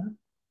notice that?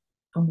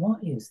 And why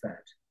is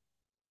that?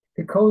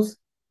 Because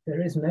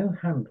there is no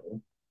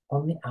handle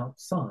on the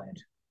outside.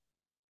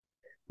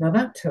 Now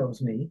that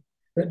tells me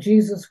that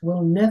Jesus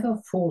will never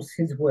force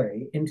his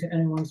way into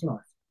anyone's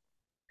life.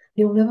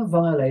 He'll never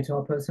violate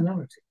our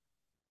personality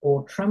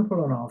or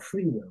trample on our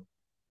free will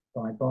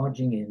by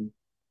barging in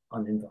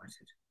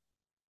uninvited.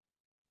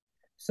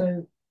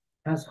 So,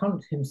 as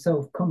Hunt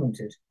himself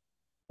commented,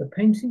 the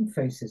painting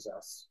faces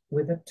us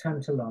with a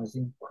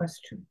tantalizing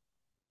question.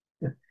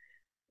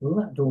 Will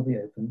that door be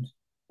opened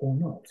or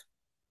not?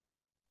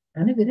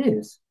 And if it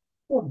is,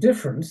 what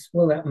difference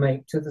will that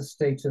make to the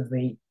state of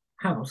the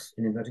house,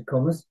 in inverted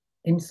commas,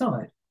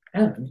 inside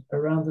and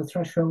around the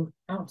threshold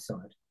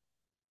outside?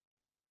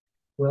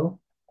 Well,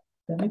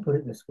 let me put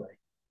it this way.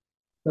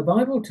 The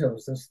Bible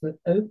tells us that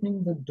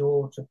opening the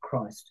door to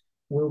Christ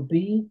will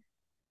be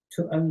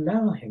to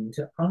allow him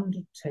to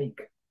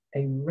undertake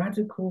a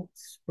radical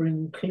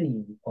spring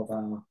clean of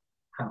our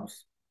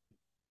house,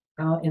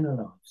 our inner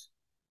lives.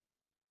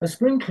 A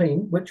spring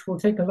clean which will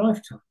take a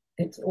lifetime.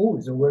 It's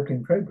always a work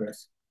in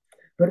progress,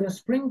 but a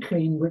spring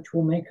clean which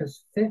will make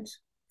us fit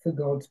for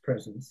God's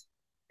presence,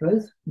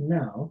 both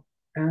now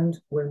and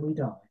when we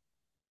die,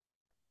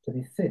 to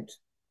be fit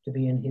to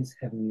be in his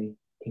heavenly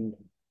kingdom.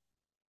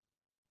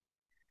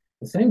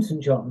 The same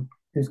St. John,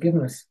 who's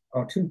given us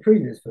our two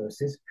previous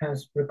verses,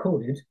 has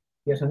recorded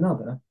yet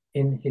another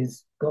in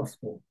his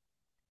gospel.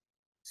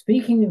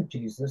 Speaking of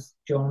Jesus,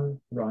 John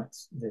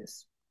writes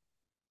this.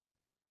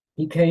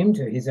 He came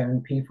to his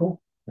own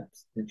people,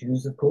 that's the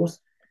Jews, of course,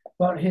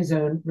 but his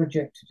own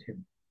rejected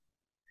him.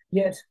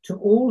 Yet to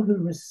all who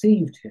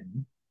received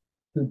him,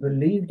 who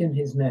believed in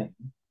his name,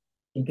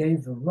 he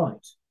gave the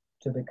right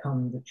to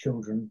become the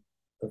children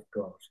of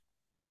God.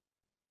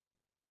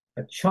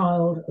 A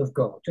child of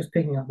God, just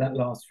picking up that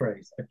last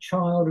phrase, a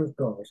child of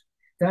God.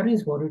 That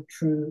is what a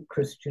true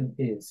Christian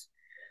is.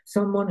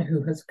 Someone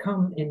who has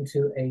come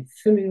into a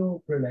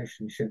filial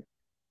relationship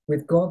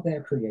with God,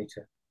 their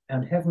creator,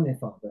 and Heavenly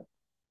Father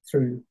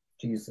through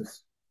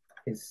Jesus,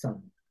 his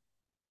Son.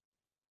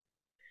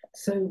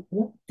 So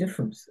what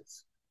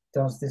differences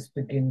does this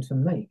begin to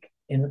make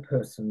in a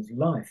person's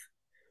life?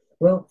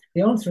 Well,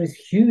 the answer is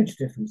huge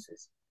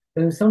differences,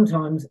 though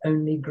sometimes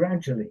only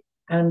gradually,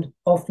 and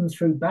often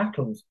through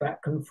battles back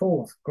and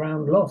forth,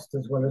 ground lost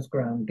as well as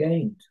ground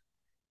gained.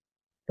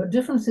 But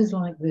differences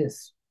like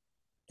this,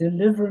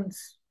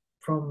 deliverance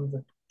from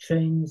the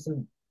chains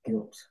of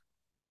guilt,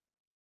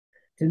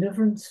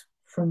 deliverance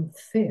from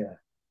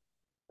fear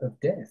of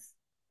death,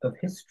 of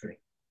history,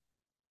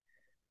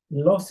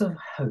 loss of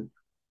hope,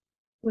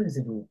 where's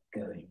it all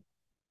going?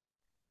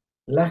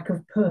 Lack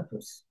of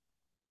purpose,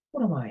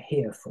 what am I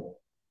here for?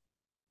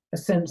 A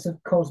sense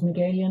of cosmic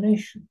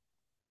alienation,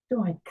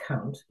 do I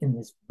count in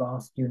this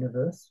vast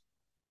universe?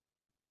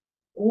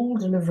 All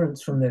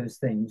deliverance from those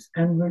things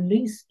and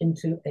release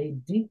into a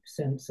deep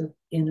sense of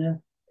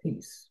inner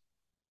peace.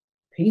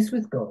 Peace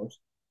with God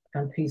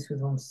and peace with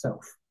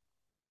oneself.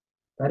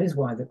 That is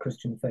why the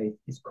Christian faith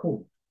is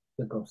called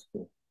the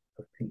gospel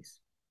of peace.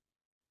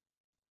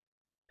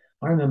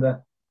 I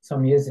remember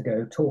some years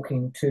ago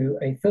talking to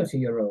a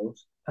 30-year-old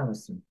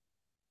Alison.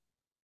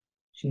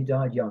 She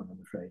died young, I'm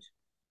afraid.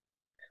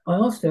 I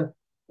asked her,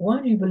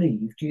 why do you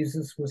believe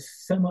Jesus was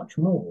so much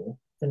more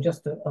than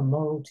just a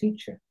moral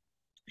teacher?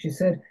 She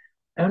said,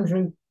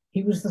 Andrew,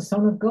 he was the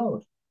Son of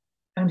God,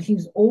 and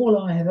he's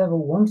all I have ever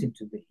wanted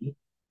to be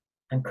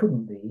and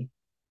couldn't be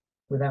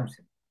without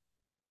him.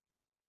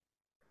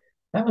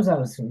 That was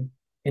Alison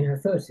in her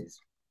 30s.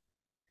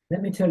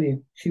 Let me tell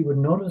you, she would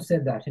not have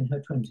said that in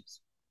her 20s.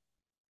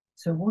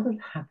 So what had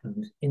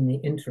happened in the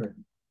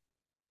interim?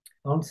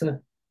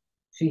 Answer,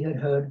 she had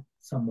heard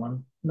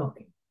someone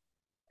knocking.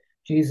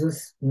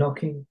 Jesus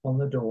knocking on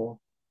the door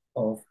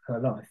of her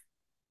life,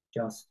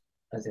 just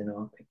as in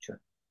our picture.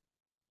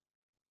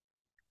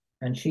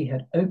 And she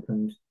had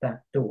opened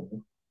that door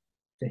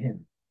to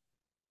him.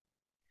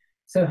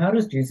 So how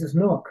does Jesus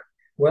knock?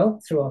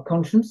 Well, through our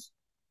conscience,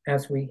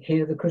 as we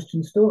hear the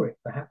Christian story,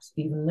 perhaps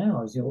even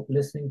now as you're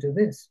listening to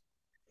this.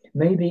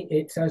 Maybe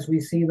it's as we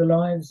see the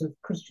lives of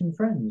Christian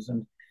friends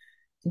and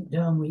deep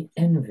down we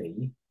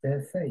envy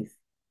their faith.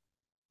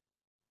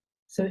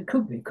 So it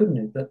could be, couldn't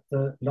it, that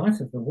the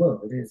light of the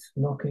world is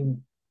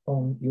knocking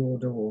on your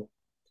door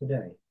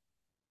today?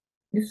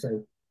 If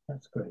so,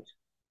 that's great.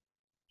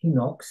 He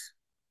knocks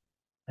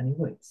and he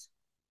waits,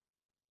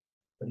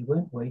 but he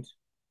won't wait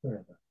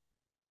forever.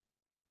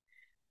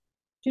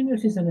 Do you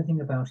notice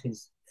anything about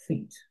his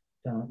feet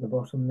down at the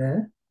bottom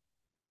there?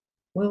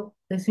 Well,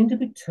 they seem to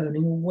be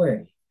turning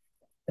away,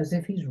 as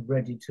if he's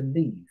ready to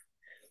leave.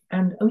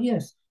 And, oh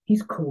yes,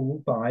 he's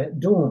called by at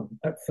dawn,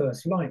 at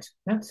first light.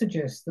 That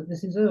suggests that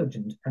this is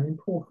urgent and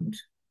important.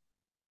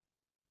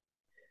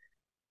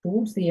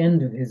 Towards the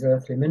end of his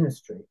earthly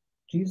ministry,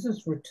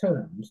 Jesus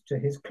returned to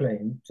his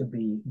claim to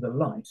be the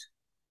light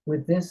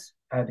with this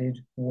added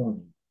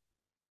warning.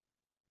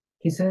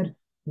 He said,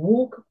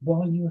 "Walk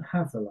while you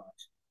have the light,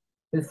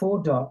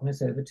 before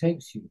darkness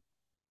overtakes you.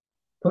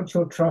 Put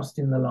your trust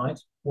in the light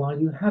while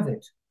you have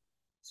it,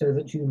 so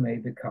that you may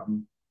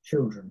become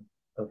children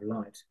of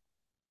light."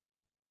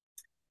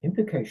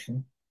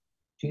 Implication: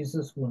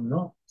 Jesus will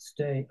not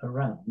stay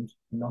around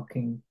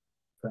knocking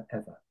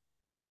forever.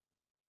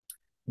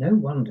 No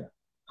wonder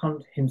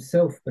Hunt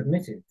himself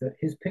admitted that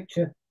his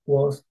picture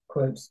was,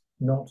 quotes,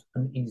 "not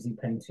an easy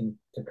painting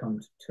to come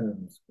to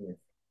terms with."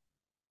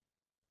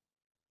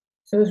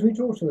 So as we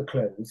draw to a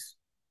close,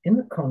 in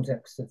the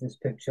context of this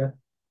picture,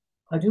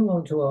 I do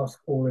want to ask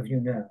all of you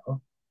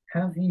now,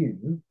 have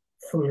you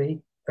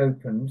fully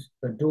opened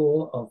the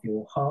door of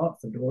your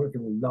heart, the door of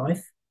your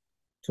life,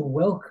 to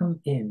welcome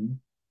in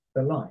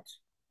the light,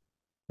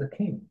 the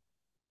King,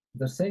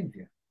 the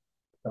Saviour,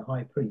 the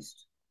High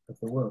Priest of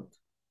the world?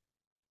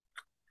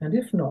 And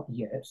if not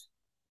yet,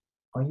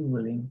 are you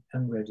willing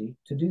and ready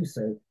to do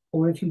so?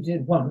 Or if you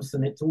did once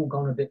and it's all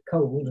gone a bit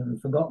cold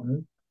and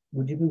forgotten,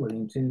 would you be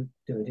willing to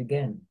do it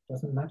again?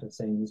 Doesn't matter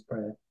saying this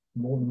prayer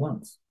more than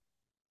once.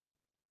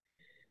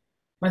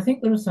 I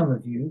think there are some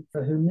of you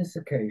for whom this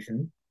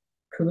occasion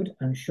could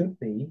and should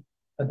be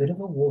a bit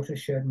of a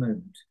watershed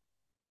moment,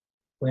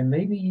 when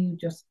maybe you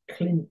just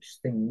clinch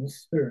things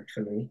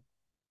spiritually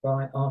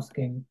by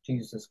asking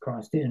Jesus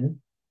Christ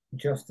in,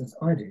 just as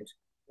I did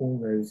all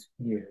those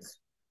years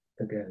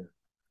ago.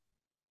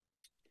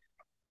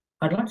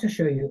 I'd like to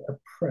show you a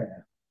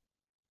prayer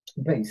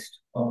based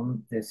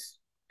on this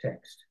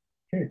text.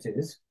 Here it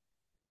is.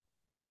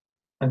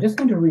 I'm just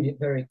going to read it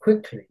very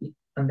quickly,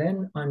 and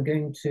then I'm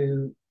going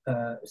to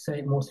say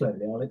it more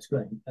slowly. I'll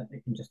explain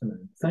in just a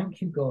moment. Thank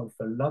you, God,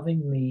 for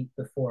loving me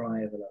before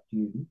I ever loved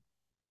you.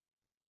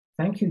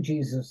 Thank you,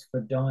 Jesus,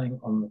 for dying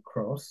on the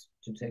cross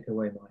to take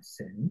away my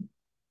sin.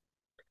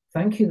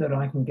 Thank you that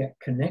I can get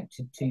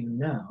connected to you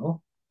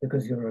now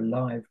because you're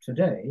alive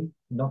today,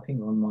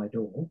 knocking on my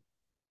door.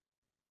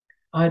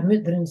 I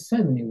admit that in so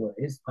many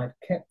ways I've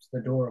kept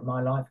the door of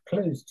my life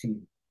closed to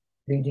you,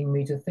 leading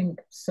me to think,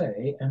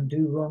 say, and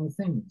do wrong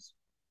things.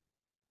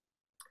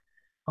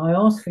 I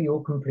ask for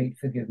your complete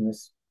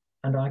forgiveness,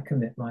 and I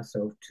commit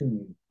myself to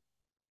you.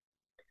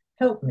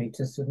 Help me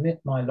to submit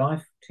my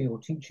life to your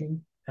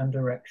teaching and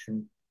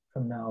direction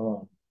from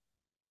now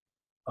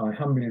on. I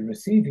humbly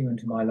receive you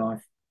into my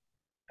life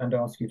and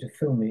ask you to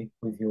fill me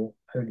with your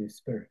Holy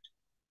Spirit.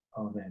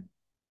 Amen.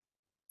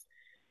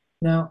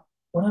 Now,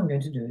 what I'm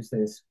going to do is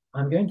this.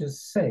 I'm going to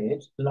say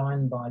it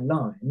line by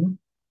line,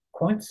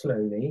 quite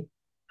slowly,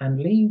 and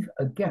leave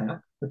a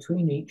gap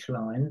between each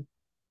line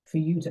for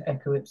you to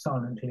echo it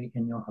silently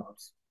in your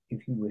hearts,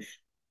 if you wish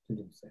to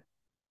do so.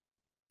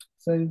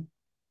 So,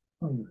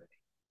 are you ready?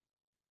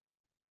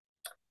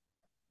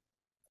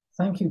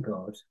 Thank you,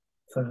 God,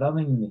 for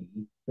loving me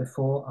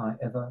before I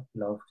ever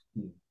loved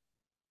you.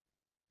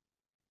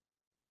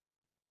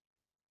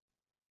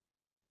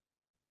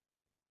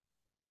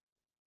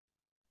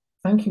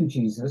 Thank you,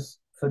 Jesus,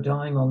 for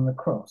dying on the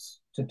cross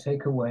to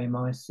take away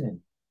my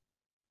sin.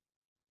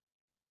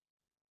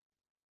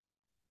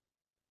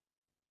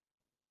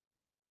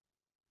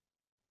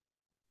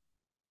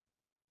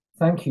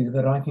 Thank you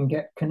that I can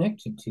get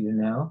connected to you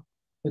now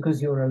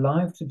because you're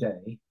alive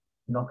today,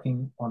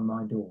 knocking on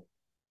my door.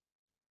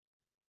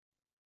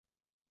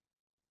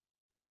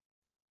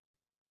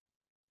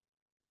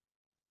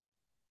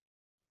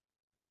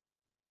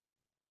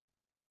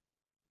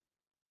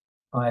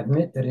 I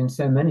admit that in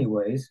so many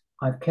ways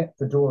I've kept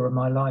the door of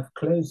my life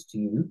closed to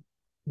you,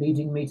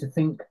 leading me to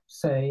think,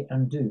 say,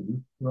 and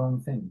do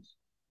wrong things.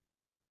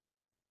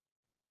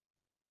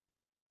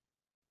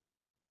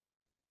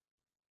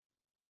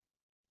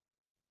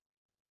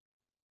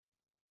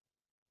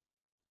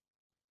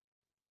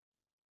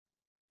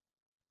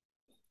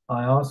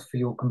 I ask for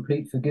your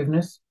complete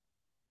forgiveness,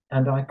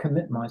 and I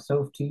commit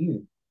myself to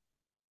you.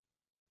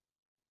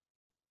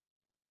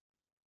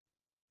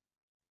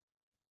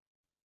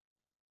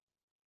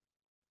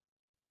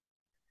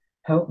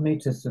 Help me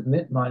to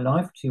submit my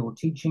life to your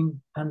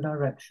teaching and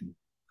direction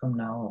from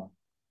now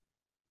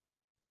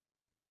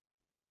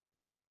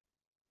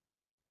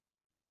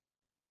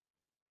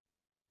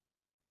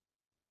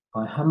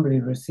on. I humbly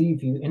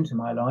receive you into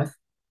my life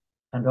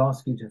and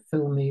ask you to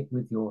fill me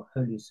with your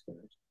Holy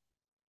Spirit.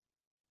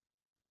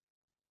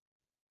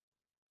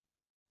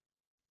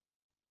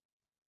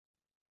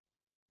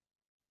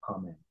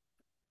 Amen.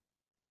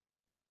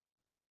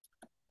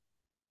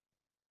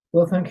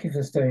 Well, thank you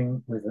for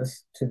staying with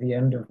us to the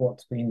end of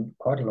what's been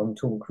quite a long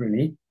talk,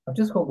 really. I've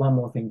just got one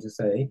more thing to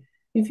say.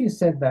 If you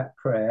said that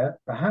prayer,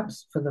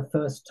 perhaps for the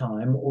first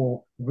time,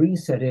 or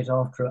resaid it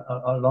after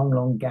a long,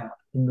 long gap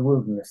in the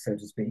wilderness, so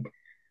to speak,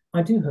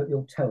 I do hope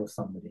you'll tell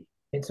somebody.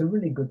 It's a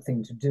really good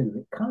thing to do.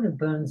 It kind of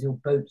burns your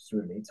boats,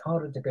 really. It's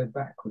harder to go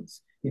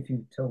backwards if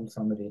you've told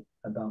somebody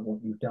about what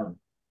you've done.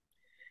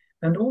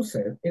 And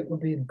also, it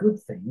would be a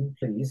good thing,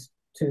 please,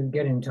 to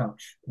get in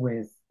touch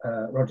with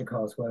Roger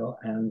Carswell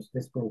and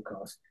this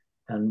broadcast.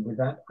 And with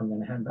that, I'm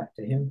going to hand back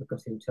to him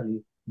because he'll tell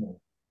you more.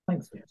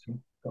 Thanks for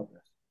listening. God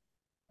bless.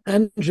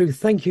 Andrew,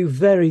 thank you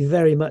very,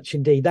 very much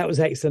indeed. That was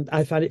excellent.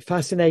 I found it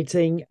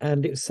fascinating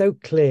and it was so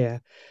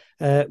clear.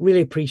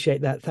 Really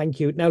appreciate that. Thank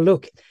you. Now,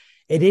 look,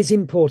 it is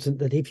important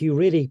that if you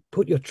really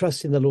put your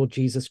trust in the Lord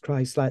Jesus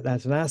Christ like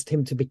that and asked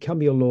him to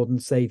become your Lord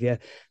and Savior,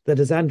 that,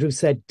 as Andrew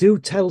said, do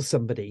tell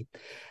somebody.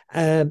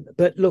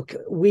 But look,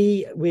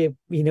 we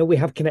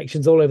have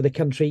connections all over the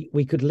country.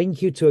 We could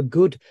link you to a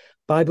good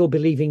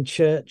Bible-believing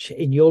church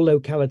in your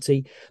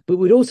locality, but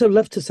we'd also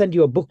love to send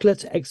you a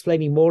booklet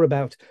explaining more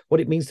about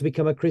what it means to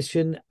become a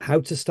Christian, how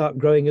to start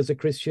growing as a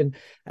Christian,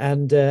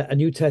 and a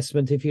New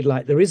Testament if you'd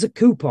like. There is a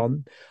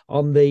coupon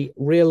on the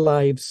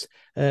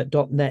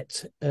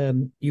reallives.net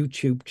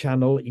YouTube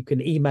channel. You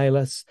can email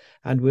us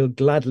and we'll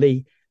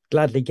gladly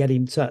get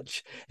in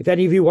touch. If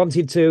any of you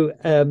wanted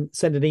to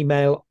send an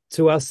email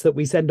to us that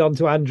we send on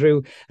to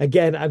Andrew,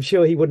 again, I'm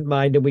sure he wouldn't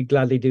mind, and we'd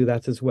gladly do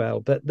that as well.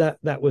 But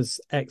that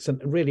was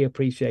excellent. Really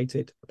appreciate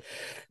it.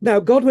 Now,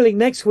 God willing,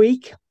 next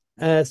week,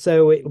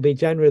 so it will be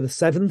January the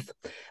 7th.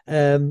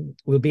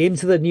 We'll be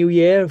into the new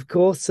year, of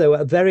course. So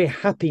a very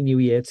happy new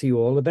year to you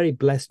all, a very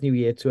blessed new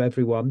year to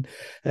everyone.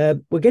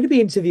 We're going to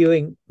be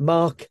interviewing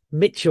Mark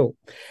Mitchell.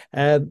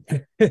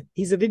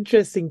 He's an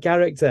interesting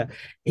character.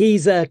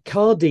 He's a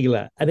car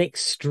dealer, an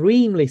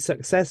extremely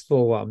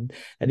successful one.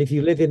 And if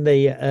you live in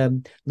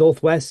the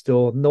northwest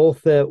or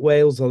North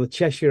Wales or the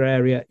Cheshire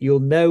area, you'll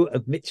know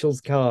of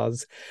Mitchell's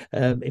cars.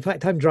 In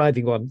fact, I'm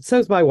driving one.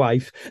 So's my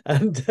wife,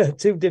 and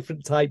two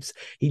different types.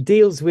 He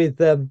deals with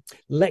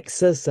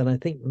Lexus and I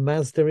think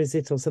Mazda, is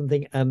it, or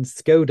something, and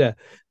Skoda.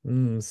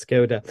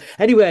 Skoda.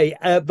 Anyway,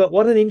 but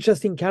what an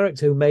interesting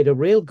character who made a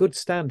real good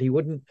stand. He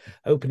wouldn't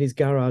open his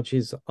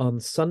garages on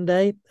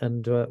Sunday,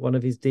 and one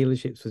of his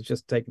dealerships was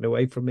just taken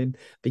away from him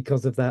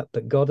because of that.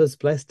 But God has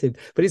blessed him.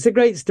 But it's a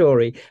great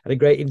story and a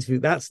great interview.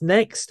 That's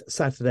next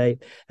Saturday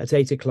at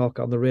 8 o'clock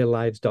on the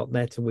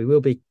reallives.net, and we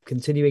will be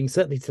continuing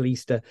certainly till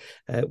Easter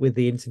with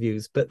the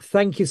interviews. But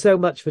thank you so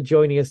much for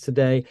joining us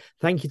today.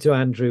 Thank you to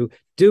Andrew.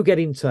 Do get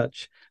in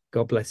touch.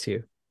 God bless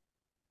you.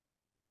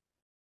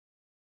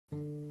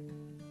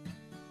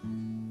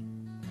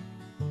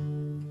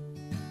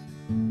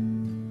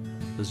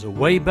 There's a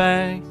way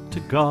back to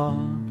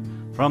God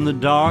from the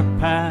dark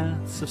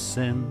paths of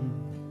sin,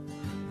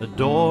 a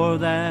door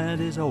that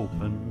is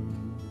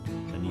open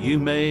and you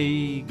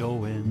may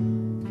go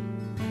in.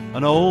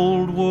 An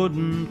old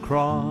wooden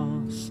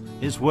cross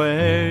is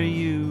where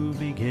you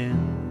begin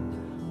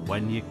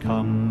when you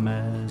come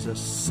as a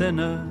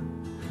sinner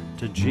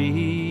to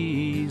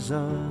Jesus.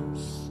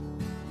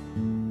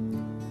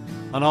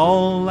 And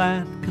all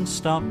that can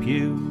stop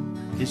you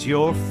is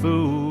your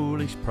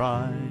foolish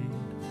pride.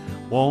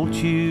 Won't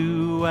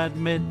you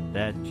admit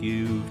that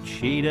you've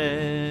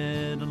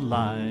cheated and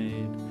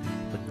lied?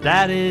 But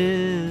that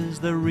is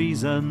the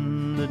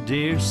reason the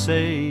dear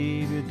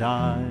Savior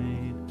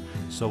died.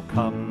 So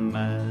come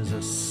as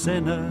a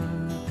sinner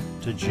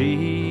to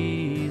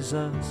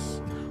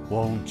Jesus.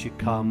 Won't you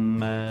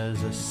come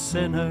as a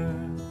sinner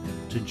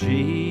to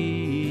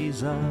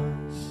Jesus?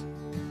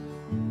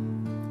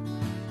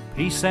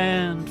 Peace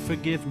and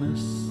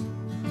forgiveness,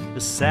 a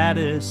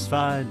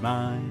satisfied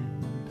mind,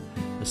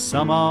 the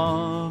sum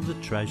of the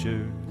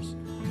treasures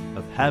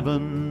of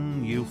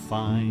heaven you'll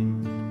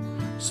find.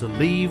 So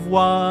leave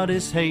what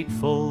is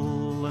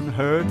hateful and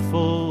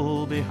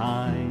hurtful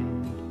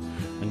behind,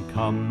 and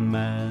come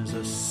as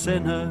a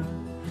sinner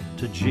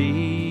to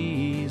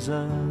Jesus.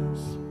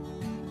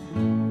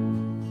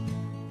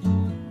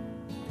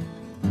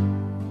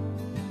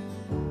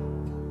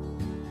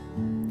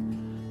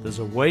 There's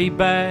a way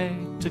back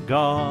to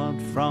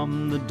God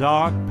from the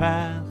dark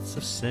paths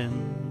of sin,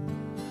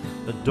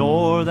 a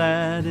door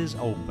that is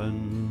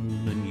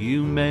open and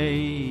you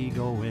may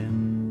go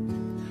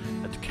in.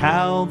 At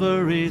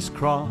Calvary's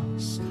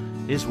cross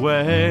is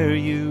where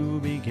you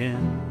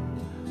begin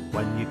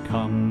when you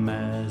come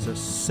as a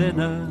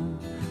sinner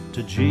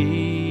to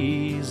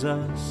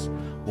Jesus.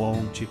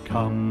 Won't you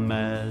come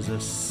as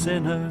a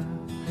sinner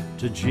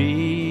to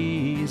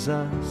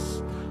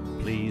Jesus?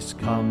 Please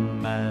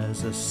come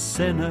as a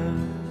sinner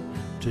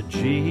to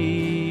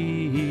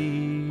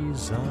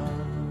Jesus.